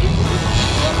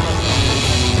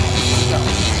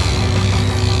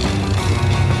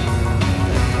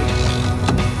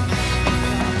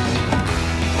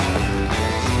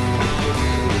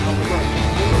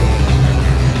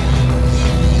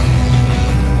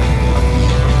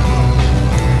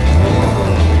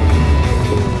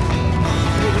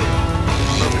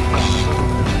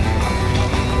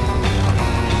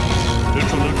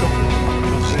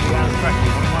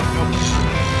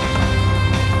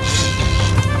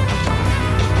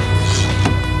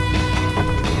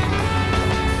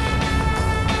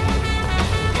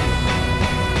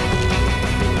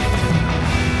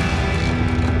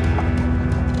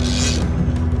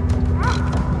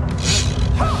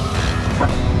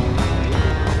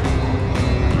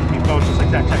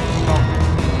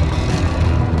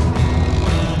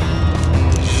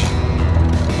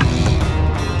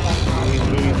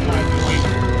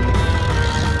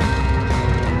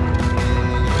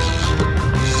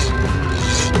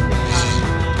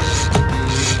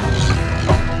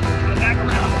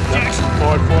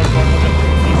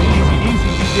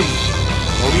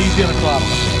 Easy on the throttle.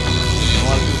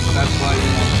 That's why you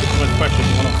know, too much pressure.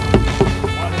 You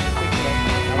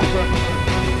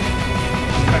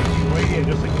want to right here,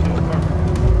 just like you do with Carp.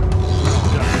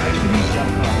 Just nice and easy on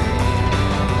the throttle.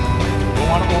 Don't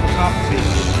want to overcompensate.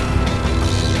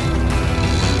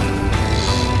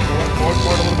 Forward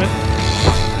a little bit.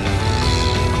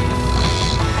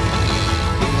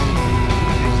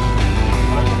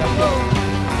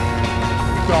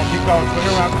 Keep going, swing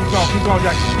around, keep going,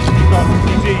 Jackson. Keep going,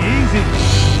 easy.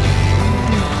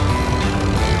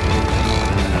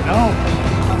 No,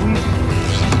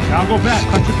 now go back,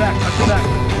 touch your back.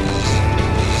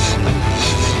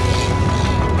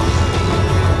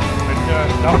 And,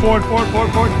 now forward.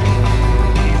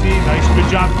 Easy, nice, good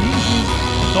job, easy.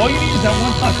 That's all you need is that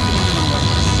one touch.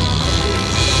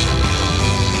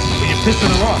 But you're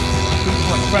pissing her off. Too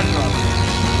much pressure on her.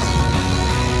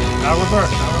 Now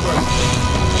reverse.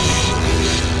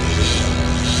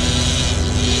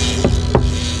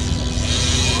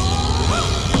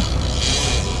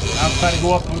 Now I'm trying to go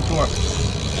up to the torque.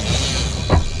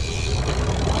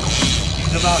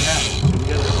 He's about half.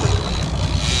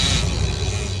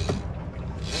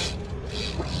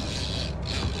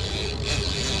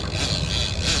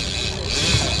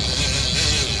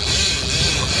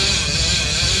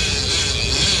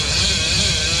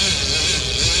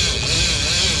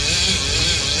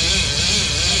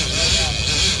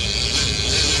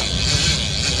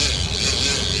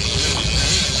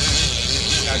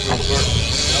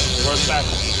 Reverse back.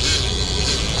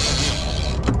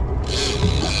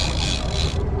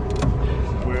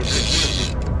 Where's it?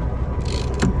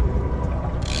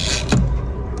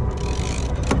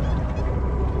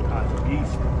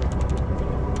 East.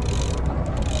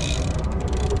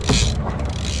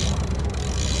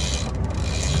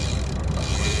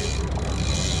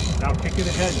 Now kick it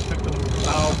ahead. Pick the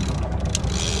valve.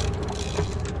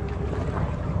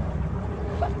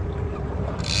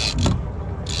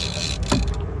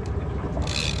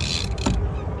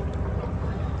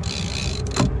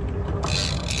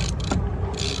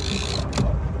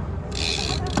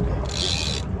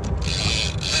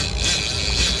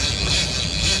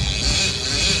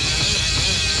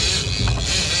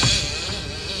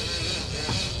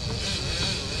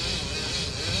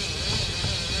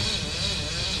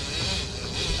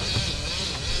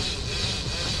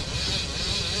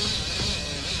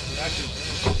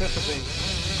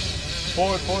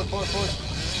 Forward, forward, forward, forward.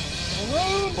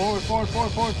 Forward, forward,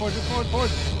 forward, forward, forward, just forward, forward.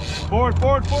 Forward,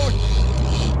 forward, forward.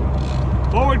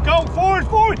 Forward, go, forward,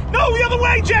 forward. No, the other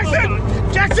way, Jackson!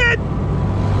 Jackson!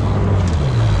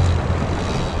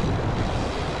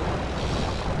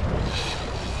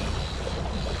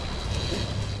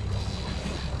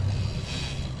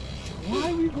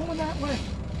 Why are we going that way?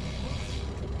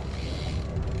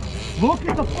 Look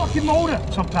at the fucking motor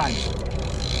sometimes.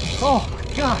 Oh my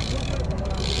God.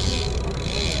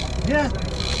 Yeah.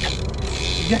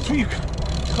 That's where you.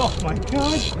 Oh my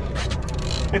God.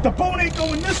 If the boat ain't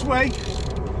going this way,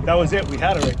 that was it. We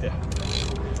had it right there.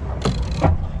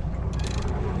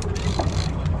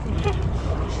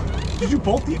 Did you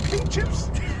both eat pink chips?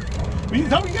 Were you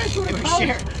telling you guys doing it?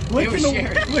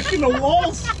 Licking the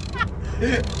walls.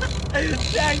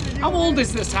 How old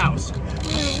is this house?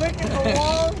 Licking the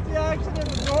walls, Jackson, in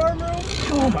the dorm room.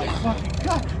 Oh my fucking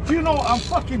God. Do you know I'm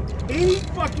fucking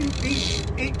 8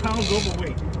 pounds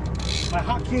overweight. My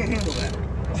heart can't handle that.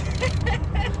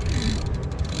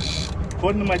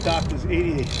 According to my doctor's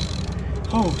 88.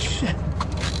 Oh shit.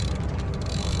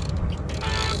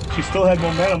 She still had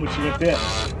momentum when she went there. I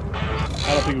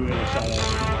don't think we were gonna shot at her.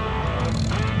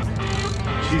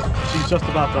 She's just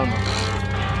about done.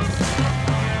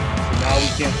 So now we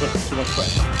can't put too much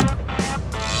pressure.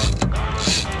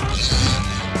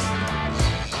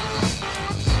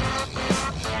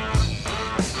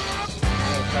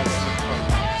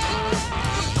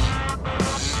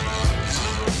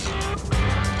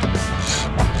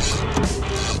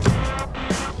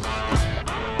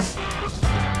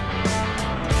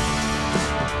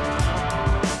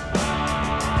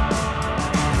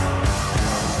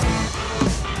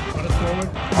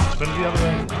 The other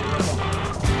way.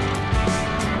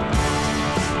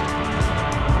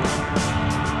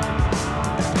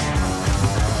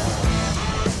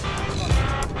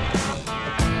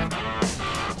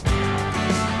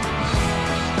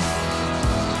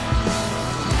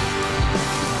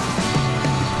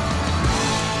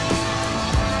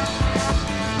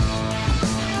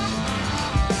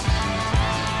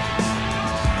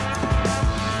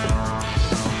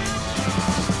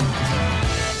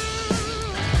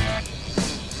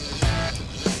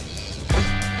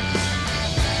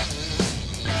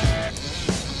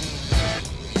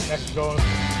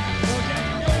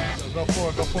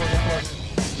 Go forward.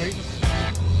 Straight.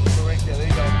 Go right there. There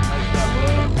you go. Nice job.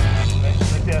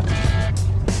 Right there.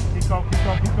 Keep going.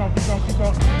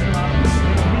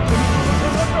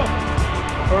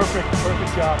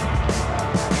 Perfect job.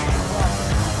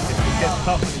 It gets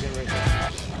tough when you get right there.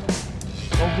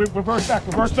 Go reverse back.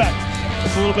 Just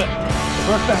a little bit.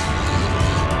 Reverse back.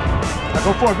 Now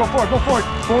go forward.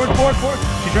 Forward.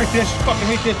 She's right there. She's fucking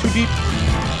right there. Too deep.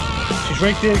 She's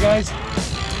right there, guys.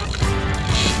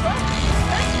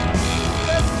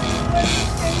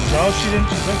 No, she didn't.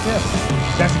 She's right there.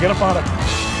 Jackson, get up on her.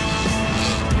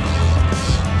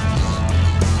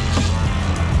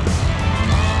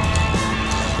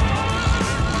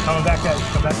 Come back at you.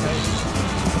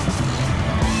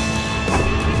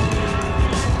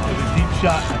 It was a deep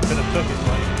shot. I could have took it,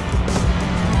 buddy.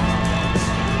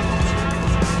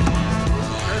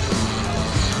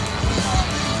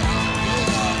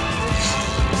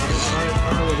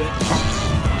 Burn with it.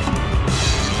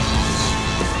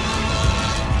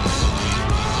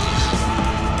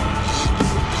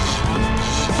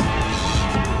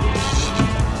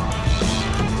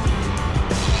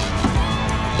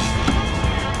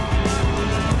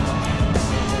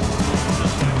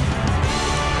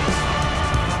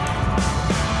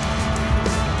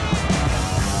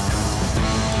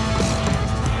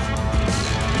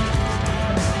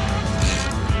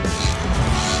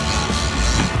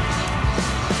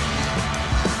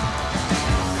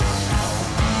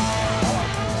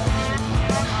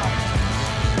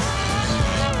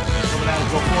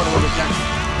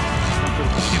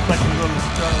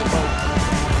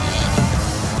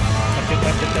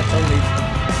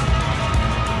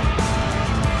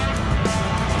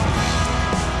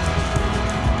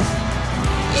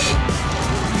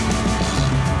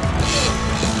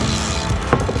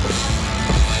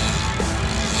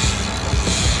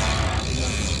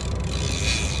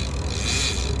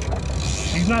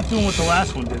 She's not doing what the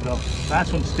last one did though.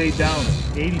 Last one stayed down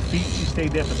 80 feet. She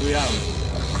stayed there for 3 hours.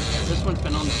 This one's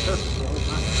been on the surface the whole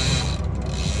time.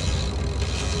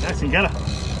 Jackson, get her.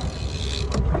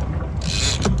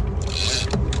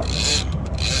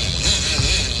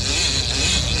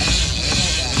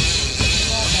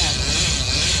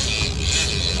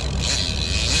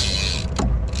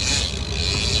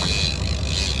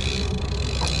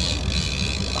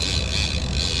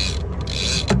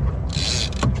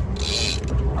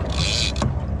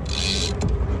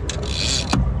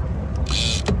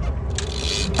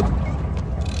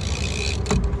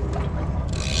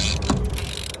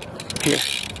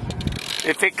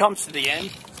 If it comes to the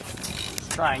end, let's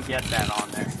try and get that on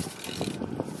there.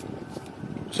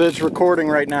 So it's recording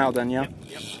right now then, yeah?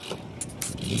 Yep.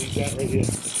 Leave that right here.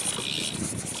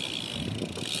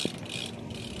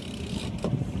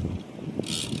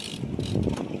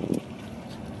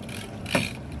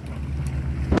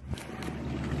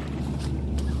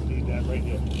 Leave that right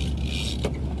here.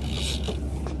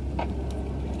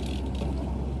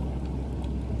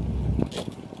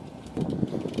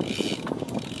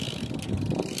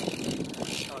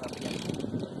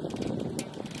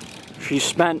 She's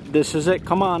spent. This is it.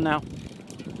 Come on now.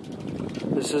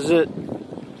 This is it.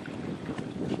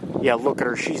 Yeah, look at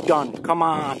her. She's done. Come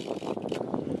on.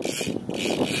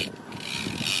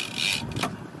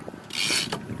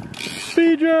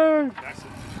 BJ!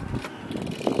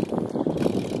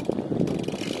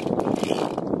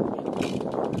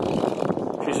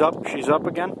 She's up. She's up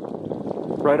again.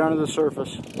 Right under the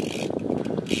surface.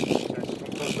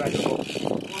 Back of the boat.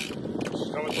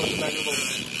 Coming towards the back of the boat.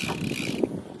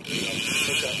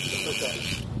 Like that.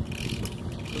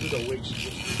 Look at the wings.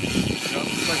 Yep,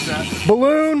 like that.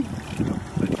 Balloon!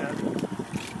 Like that.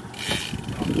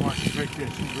 Oh, come on, she's right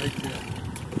there. She's right there.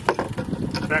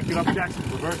 Back it up, Jackson.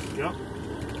 Reverse. Yep.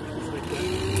 Just like that.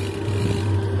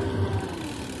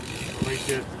 Right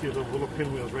there. Give those little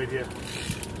pinwheels right here.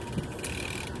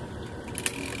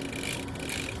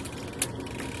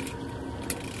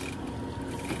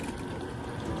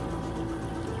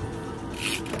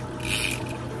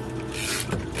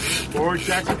 Forward,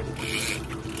 Jackson.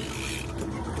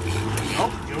 Oh,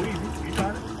 go easy. You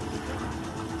got it.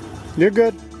 You're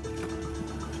good.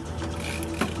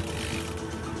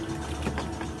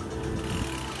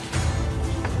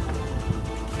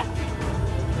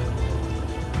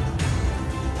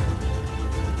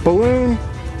 Balloon.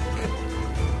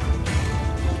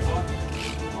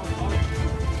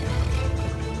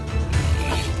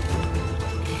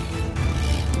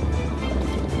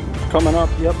 Coming up,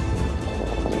 yep.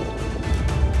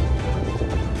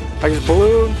 I just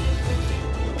balloon.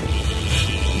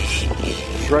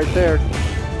 It's right there.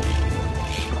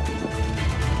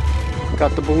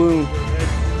 Got the balloon.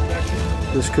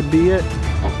 This could be it.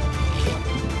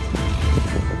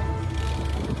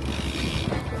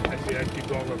 Actually, I keep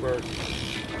going reverse.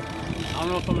 I don't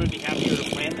know if I'm going to be happier to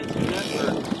plant the tuna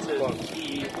or to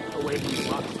be away from the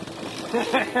bugs.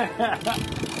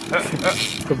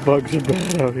 The bugs are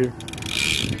bad out here.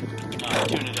 No,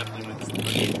 tuna definitely wins the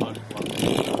bug club.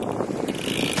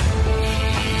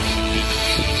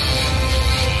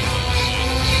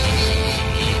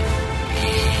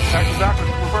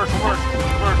 Backwards, reverse. Go.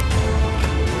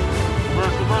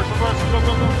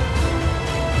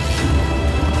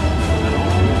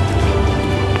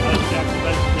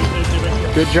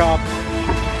 Good job.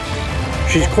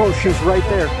 She's close. She's right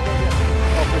there. Oh,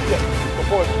 good. Go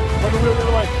forward. Turn the wheel the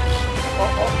other way.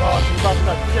 Oh, she's about to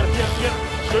die. Get it.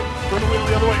 Good. Turn the wheel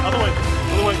the other way.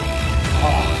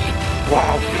 Oh,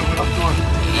 Wow.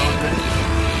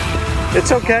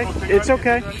 It's okay. It's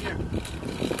okay.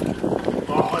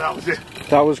 Oh, that was it.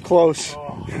 That was close.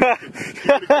 Oh. That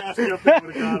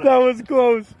was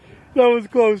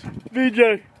close.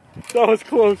 BJ, that was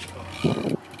close.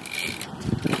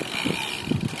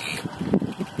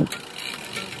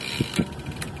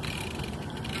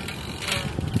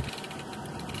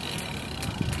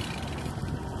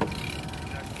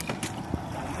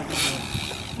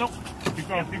 Nope. Keep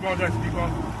going, Jackson. Keep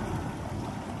going.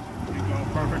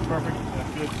 Perfect.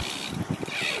 That's good.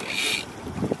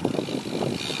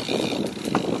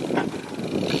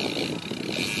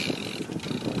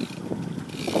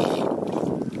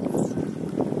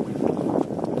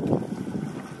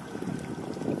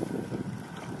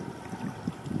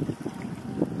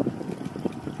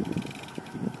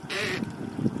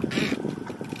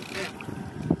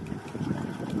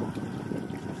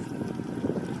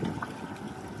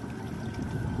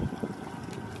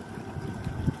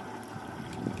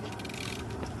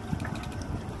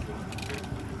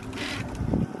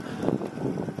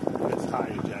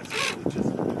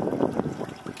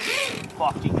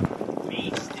 Fucking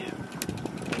beast, dude.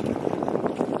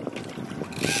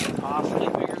 Possibly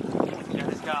bigger than the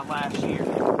guys got last year.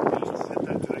 Hit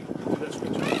that tight. Do that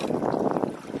switch.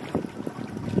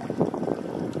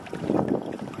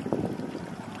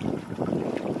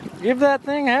 Give that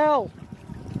thing hell.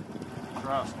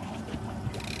 Trust.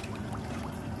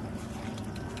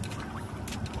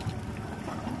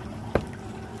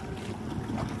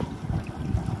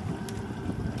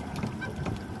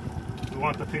 We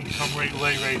want the thing to come right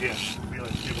here. Feel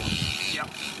it, give on. Yep.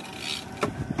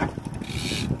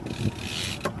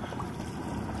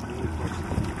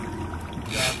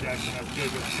 Good job, Jackson. That's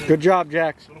good. Good job,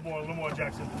 Jax. A little more,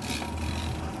 Jackson.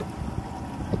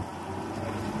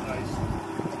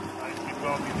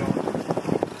 dog, you don't.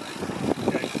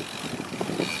 Okay.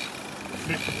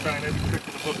 Fish is trying every trick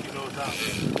in the book he knows how.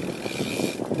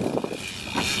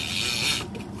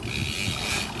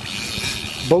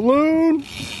 Balloon.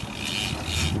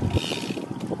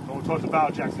 Don't touch the bow,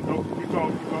 Jackson. Go, keep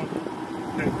going, keep going.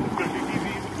 Okay, good, easy,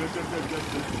 easy. Good.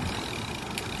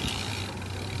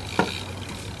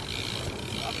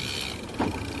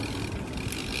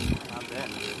 Not bad.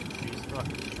 She's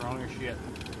fucking strong as shit.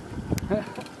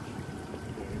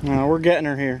 No, we're getting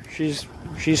her here. She's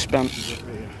spent.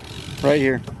 Right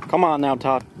here. Come on now,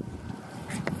 Todd.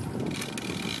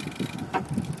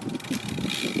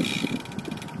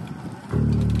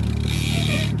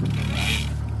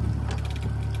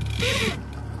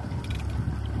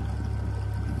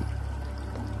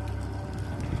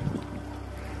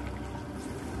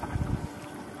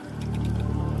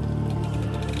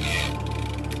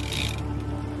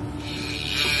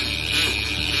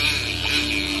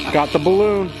 Got the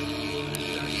balloon. Go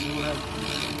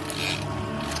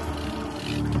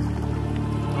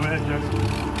ahead, Jackson.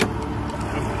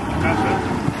 That's it.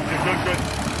 Good.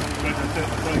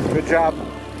 That's it. Good job.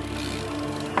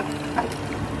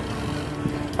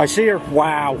 I see her.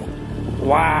 Wow.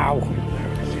 Wow.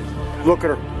 Look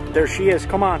at her. There she is.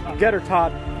 Come on. Get her,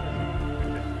 Todd.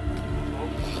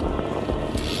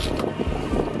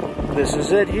 This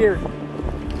is it here.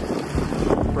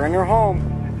 Bring her home.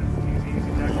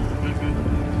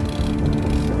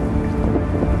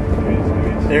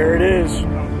 There it is.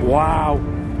 Wow.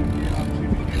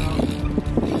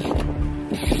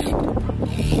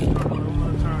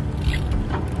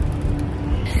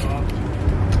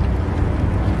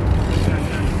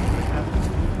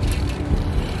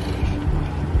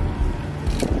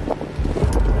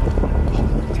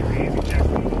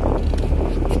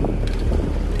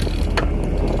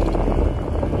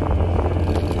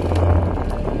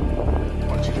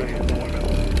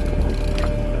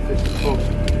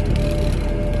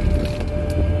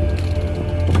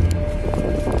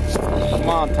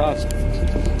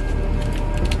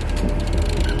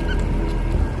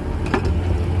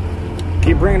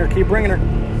 Keep bringing her.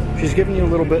 She's giving you a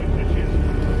little bit.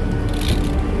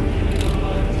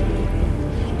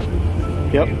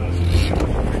 Yep.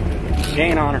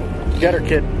 Gain on her. Get her,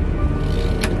 kid.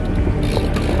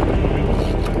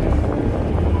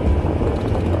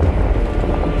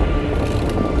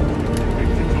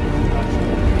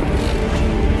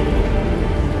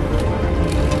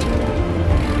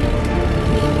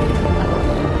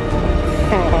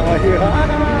 Oh, yeah.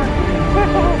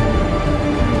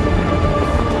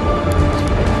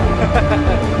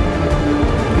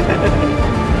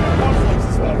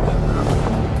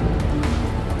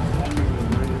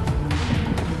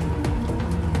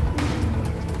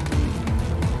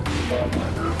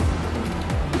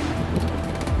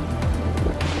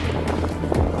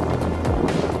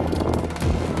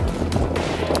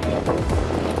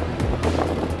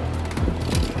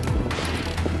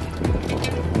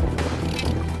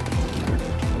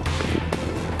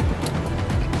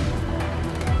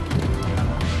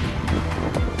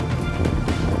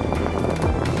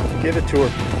 Give it to her.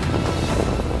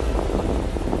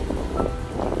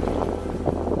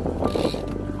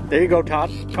 There you go, Todd.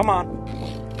 Come on.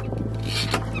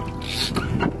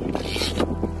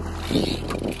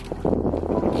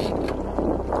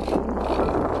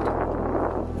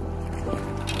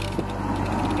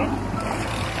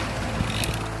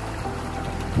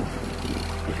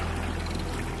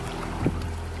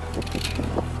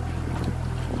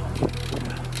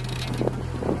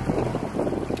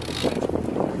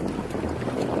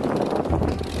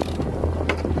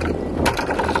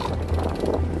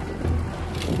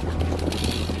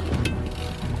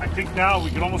 Now we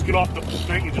can almost get off the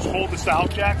string and just hold this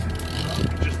out, Jackson,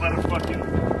 and just let her fucking.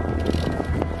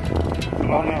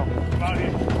 Come on now. Come out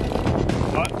here.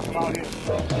 What? Come out here.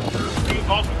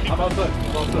 Also keep I'm outside.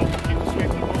 I'm outside. Keep the swing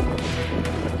from the boat.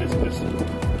 This.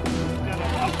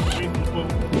 Yeah, out the swing from the boat.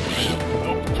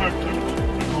 No, turn.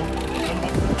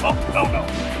 Oh, no.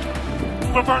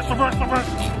 Reverse.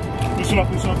 Loosen up.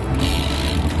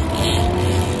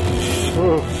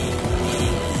 Ooh.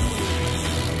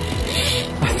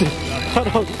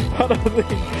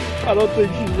 I don't think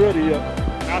she's ready yet.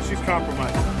 Now she's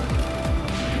compromised.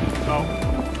 No,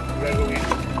 you gotta go eat.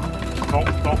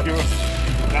 Don't give her.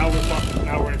 Now we're fucking.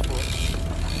 Now we're in for it.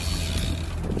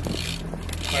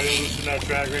 I didn't loosen that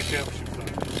drag right there, but she's fine.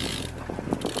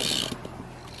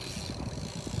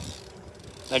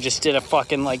 I just did a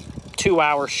fucking like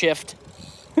 2-hour shift.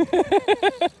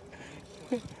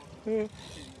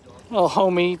 Little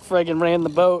homie friggin' ran the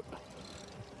boat.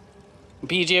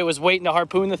 BJ was waiting to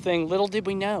harpoon the thing. Little did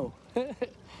we know,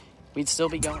 we'd still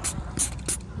be going.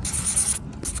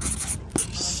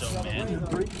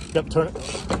 man. Yep, turn it.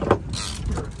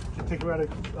 Take her out of.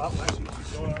 Oh, actually,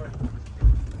 she's going already.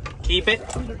 Keep it.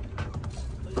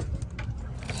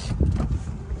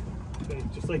 Okay,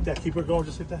 just like that. Keep her going,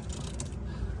 just like that.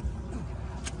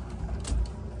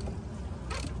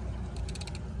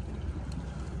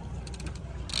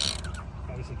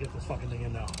 Obviously, get this fucking thing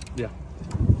in now. Yeah.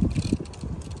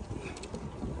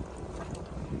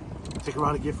 Take her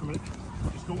out again for a minute.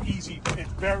 Just go easy.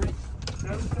 It's very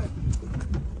sensitive.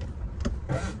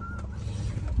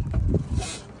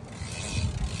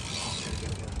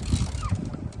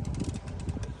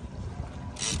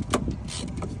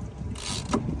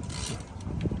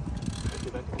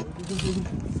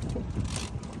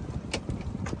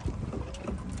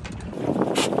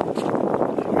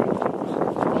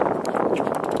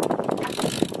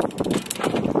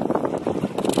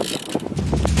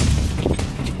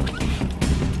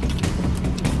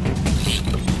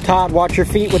 Todd, watch your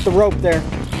feet with the rope there.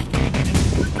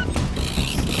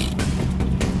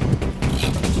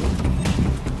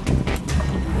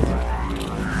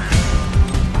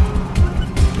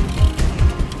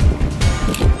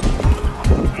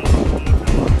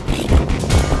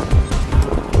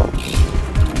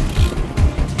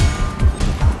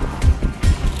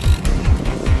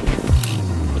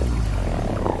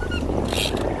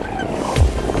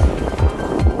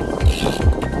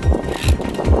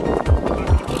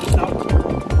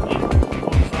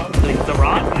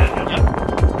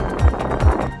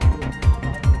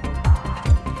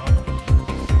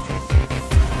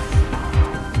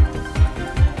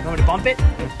 Bump it.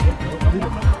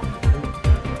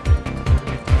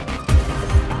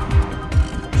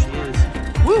 She is.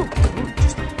 Woo!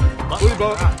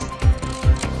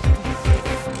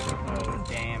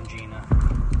 Damn, Gina.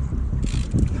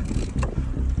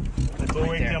 Let's go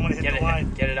right there. I'm gonna hit the line.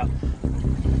 Get it up.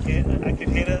 I can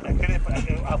hit it. But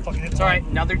I'll fucking hit it. It's all right.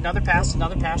 Another pass.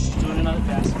 Another pass. She's doing another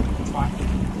pass. It's fine.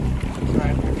 It's all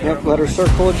right. Yep, let her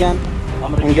circle again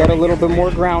and get a little bit more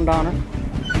ground on her.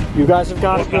 You guys have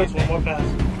got it good. One more pass.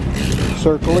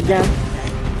 Circle again.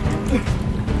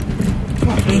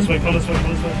 Come this way, come this way,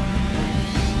 come this way.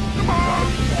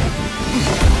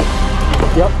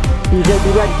 Yep. BJ,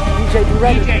 be ready. BJ, be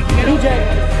ready. BJ.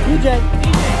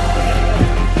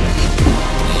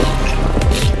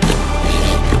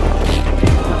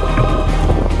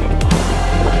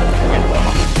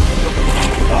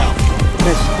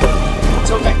 Miss.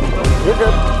 It's okay. You're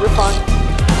good. You're fine.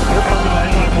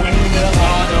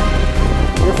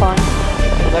 You're fine.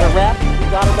 Let her wrap. You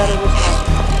got her better this time.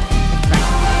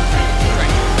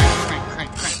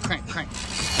 Crank.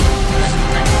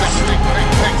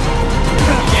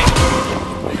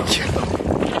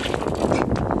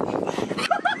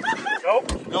 Nope.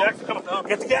 Jackson, come on.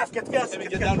 Get the gas. Get the gas.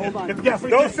 Get down. Hold on. Get the gas.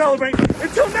 Don't celebrate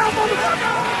until now,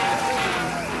 motherfucker.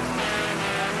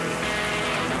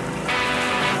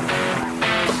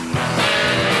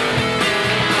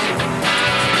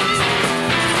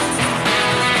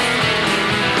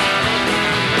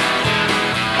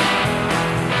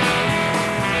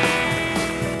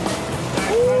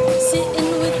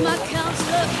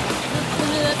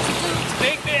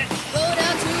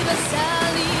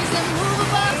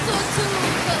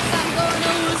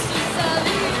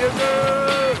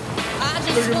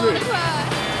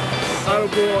 Oh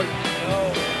boy.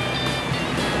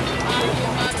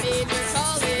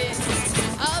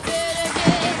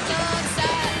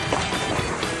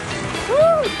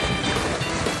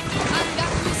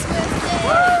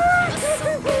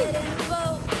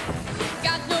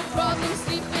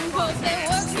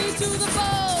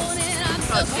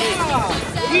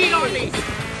 Heat on me.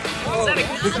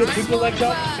 Keep your legs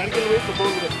up. Try to get away from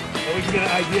both of them. And we can get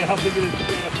an idea how big it is.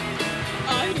 I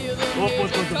hear the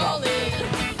music calling.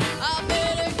 I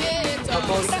better get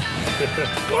tossed.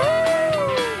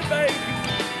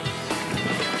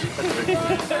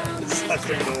 That's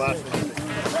bigger than the last one.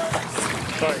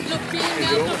 Sorry. Looking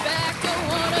out the back, I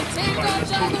wanna take off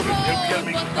down the road.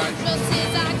 But the truth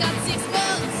is I got 6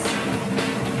 months.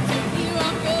 Here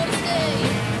I'm gonna stay.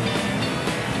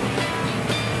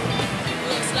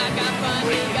 Looks like I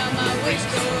finally got my wish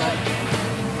told.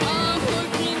 I'm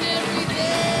working every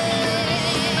day.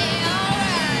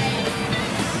 Alright.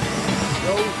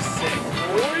 Go sick,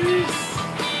 boys.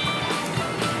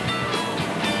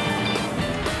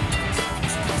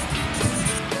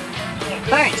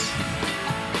 Thanks.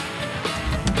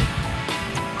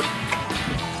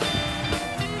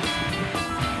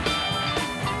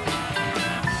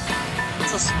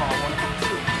 It's a small one.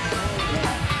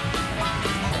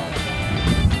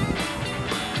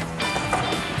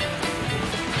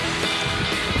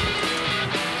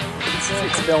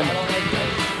 It's filming.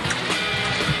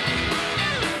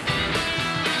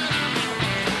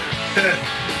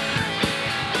 Yeah.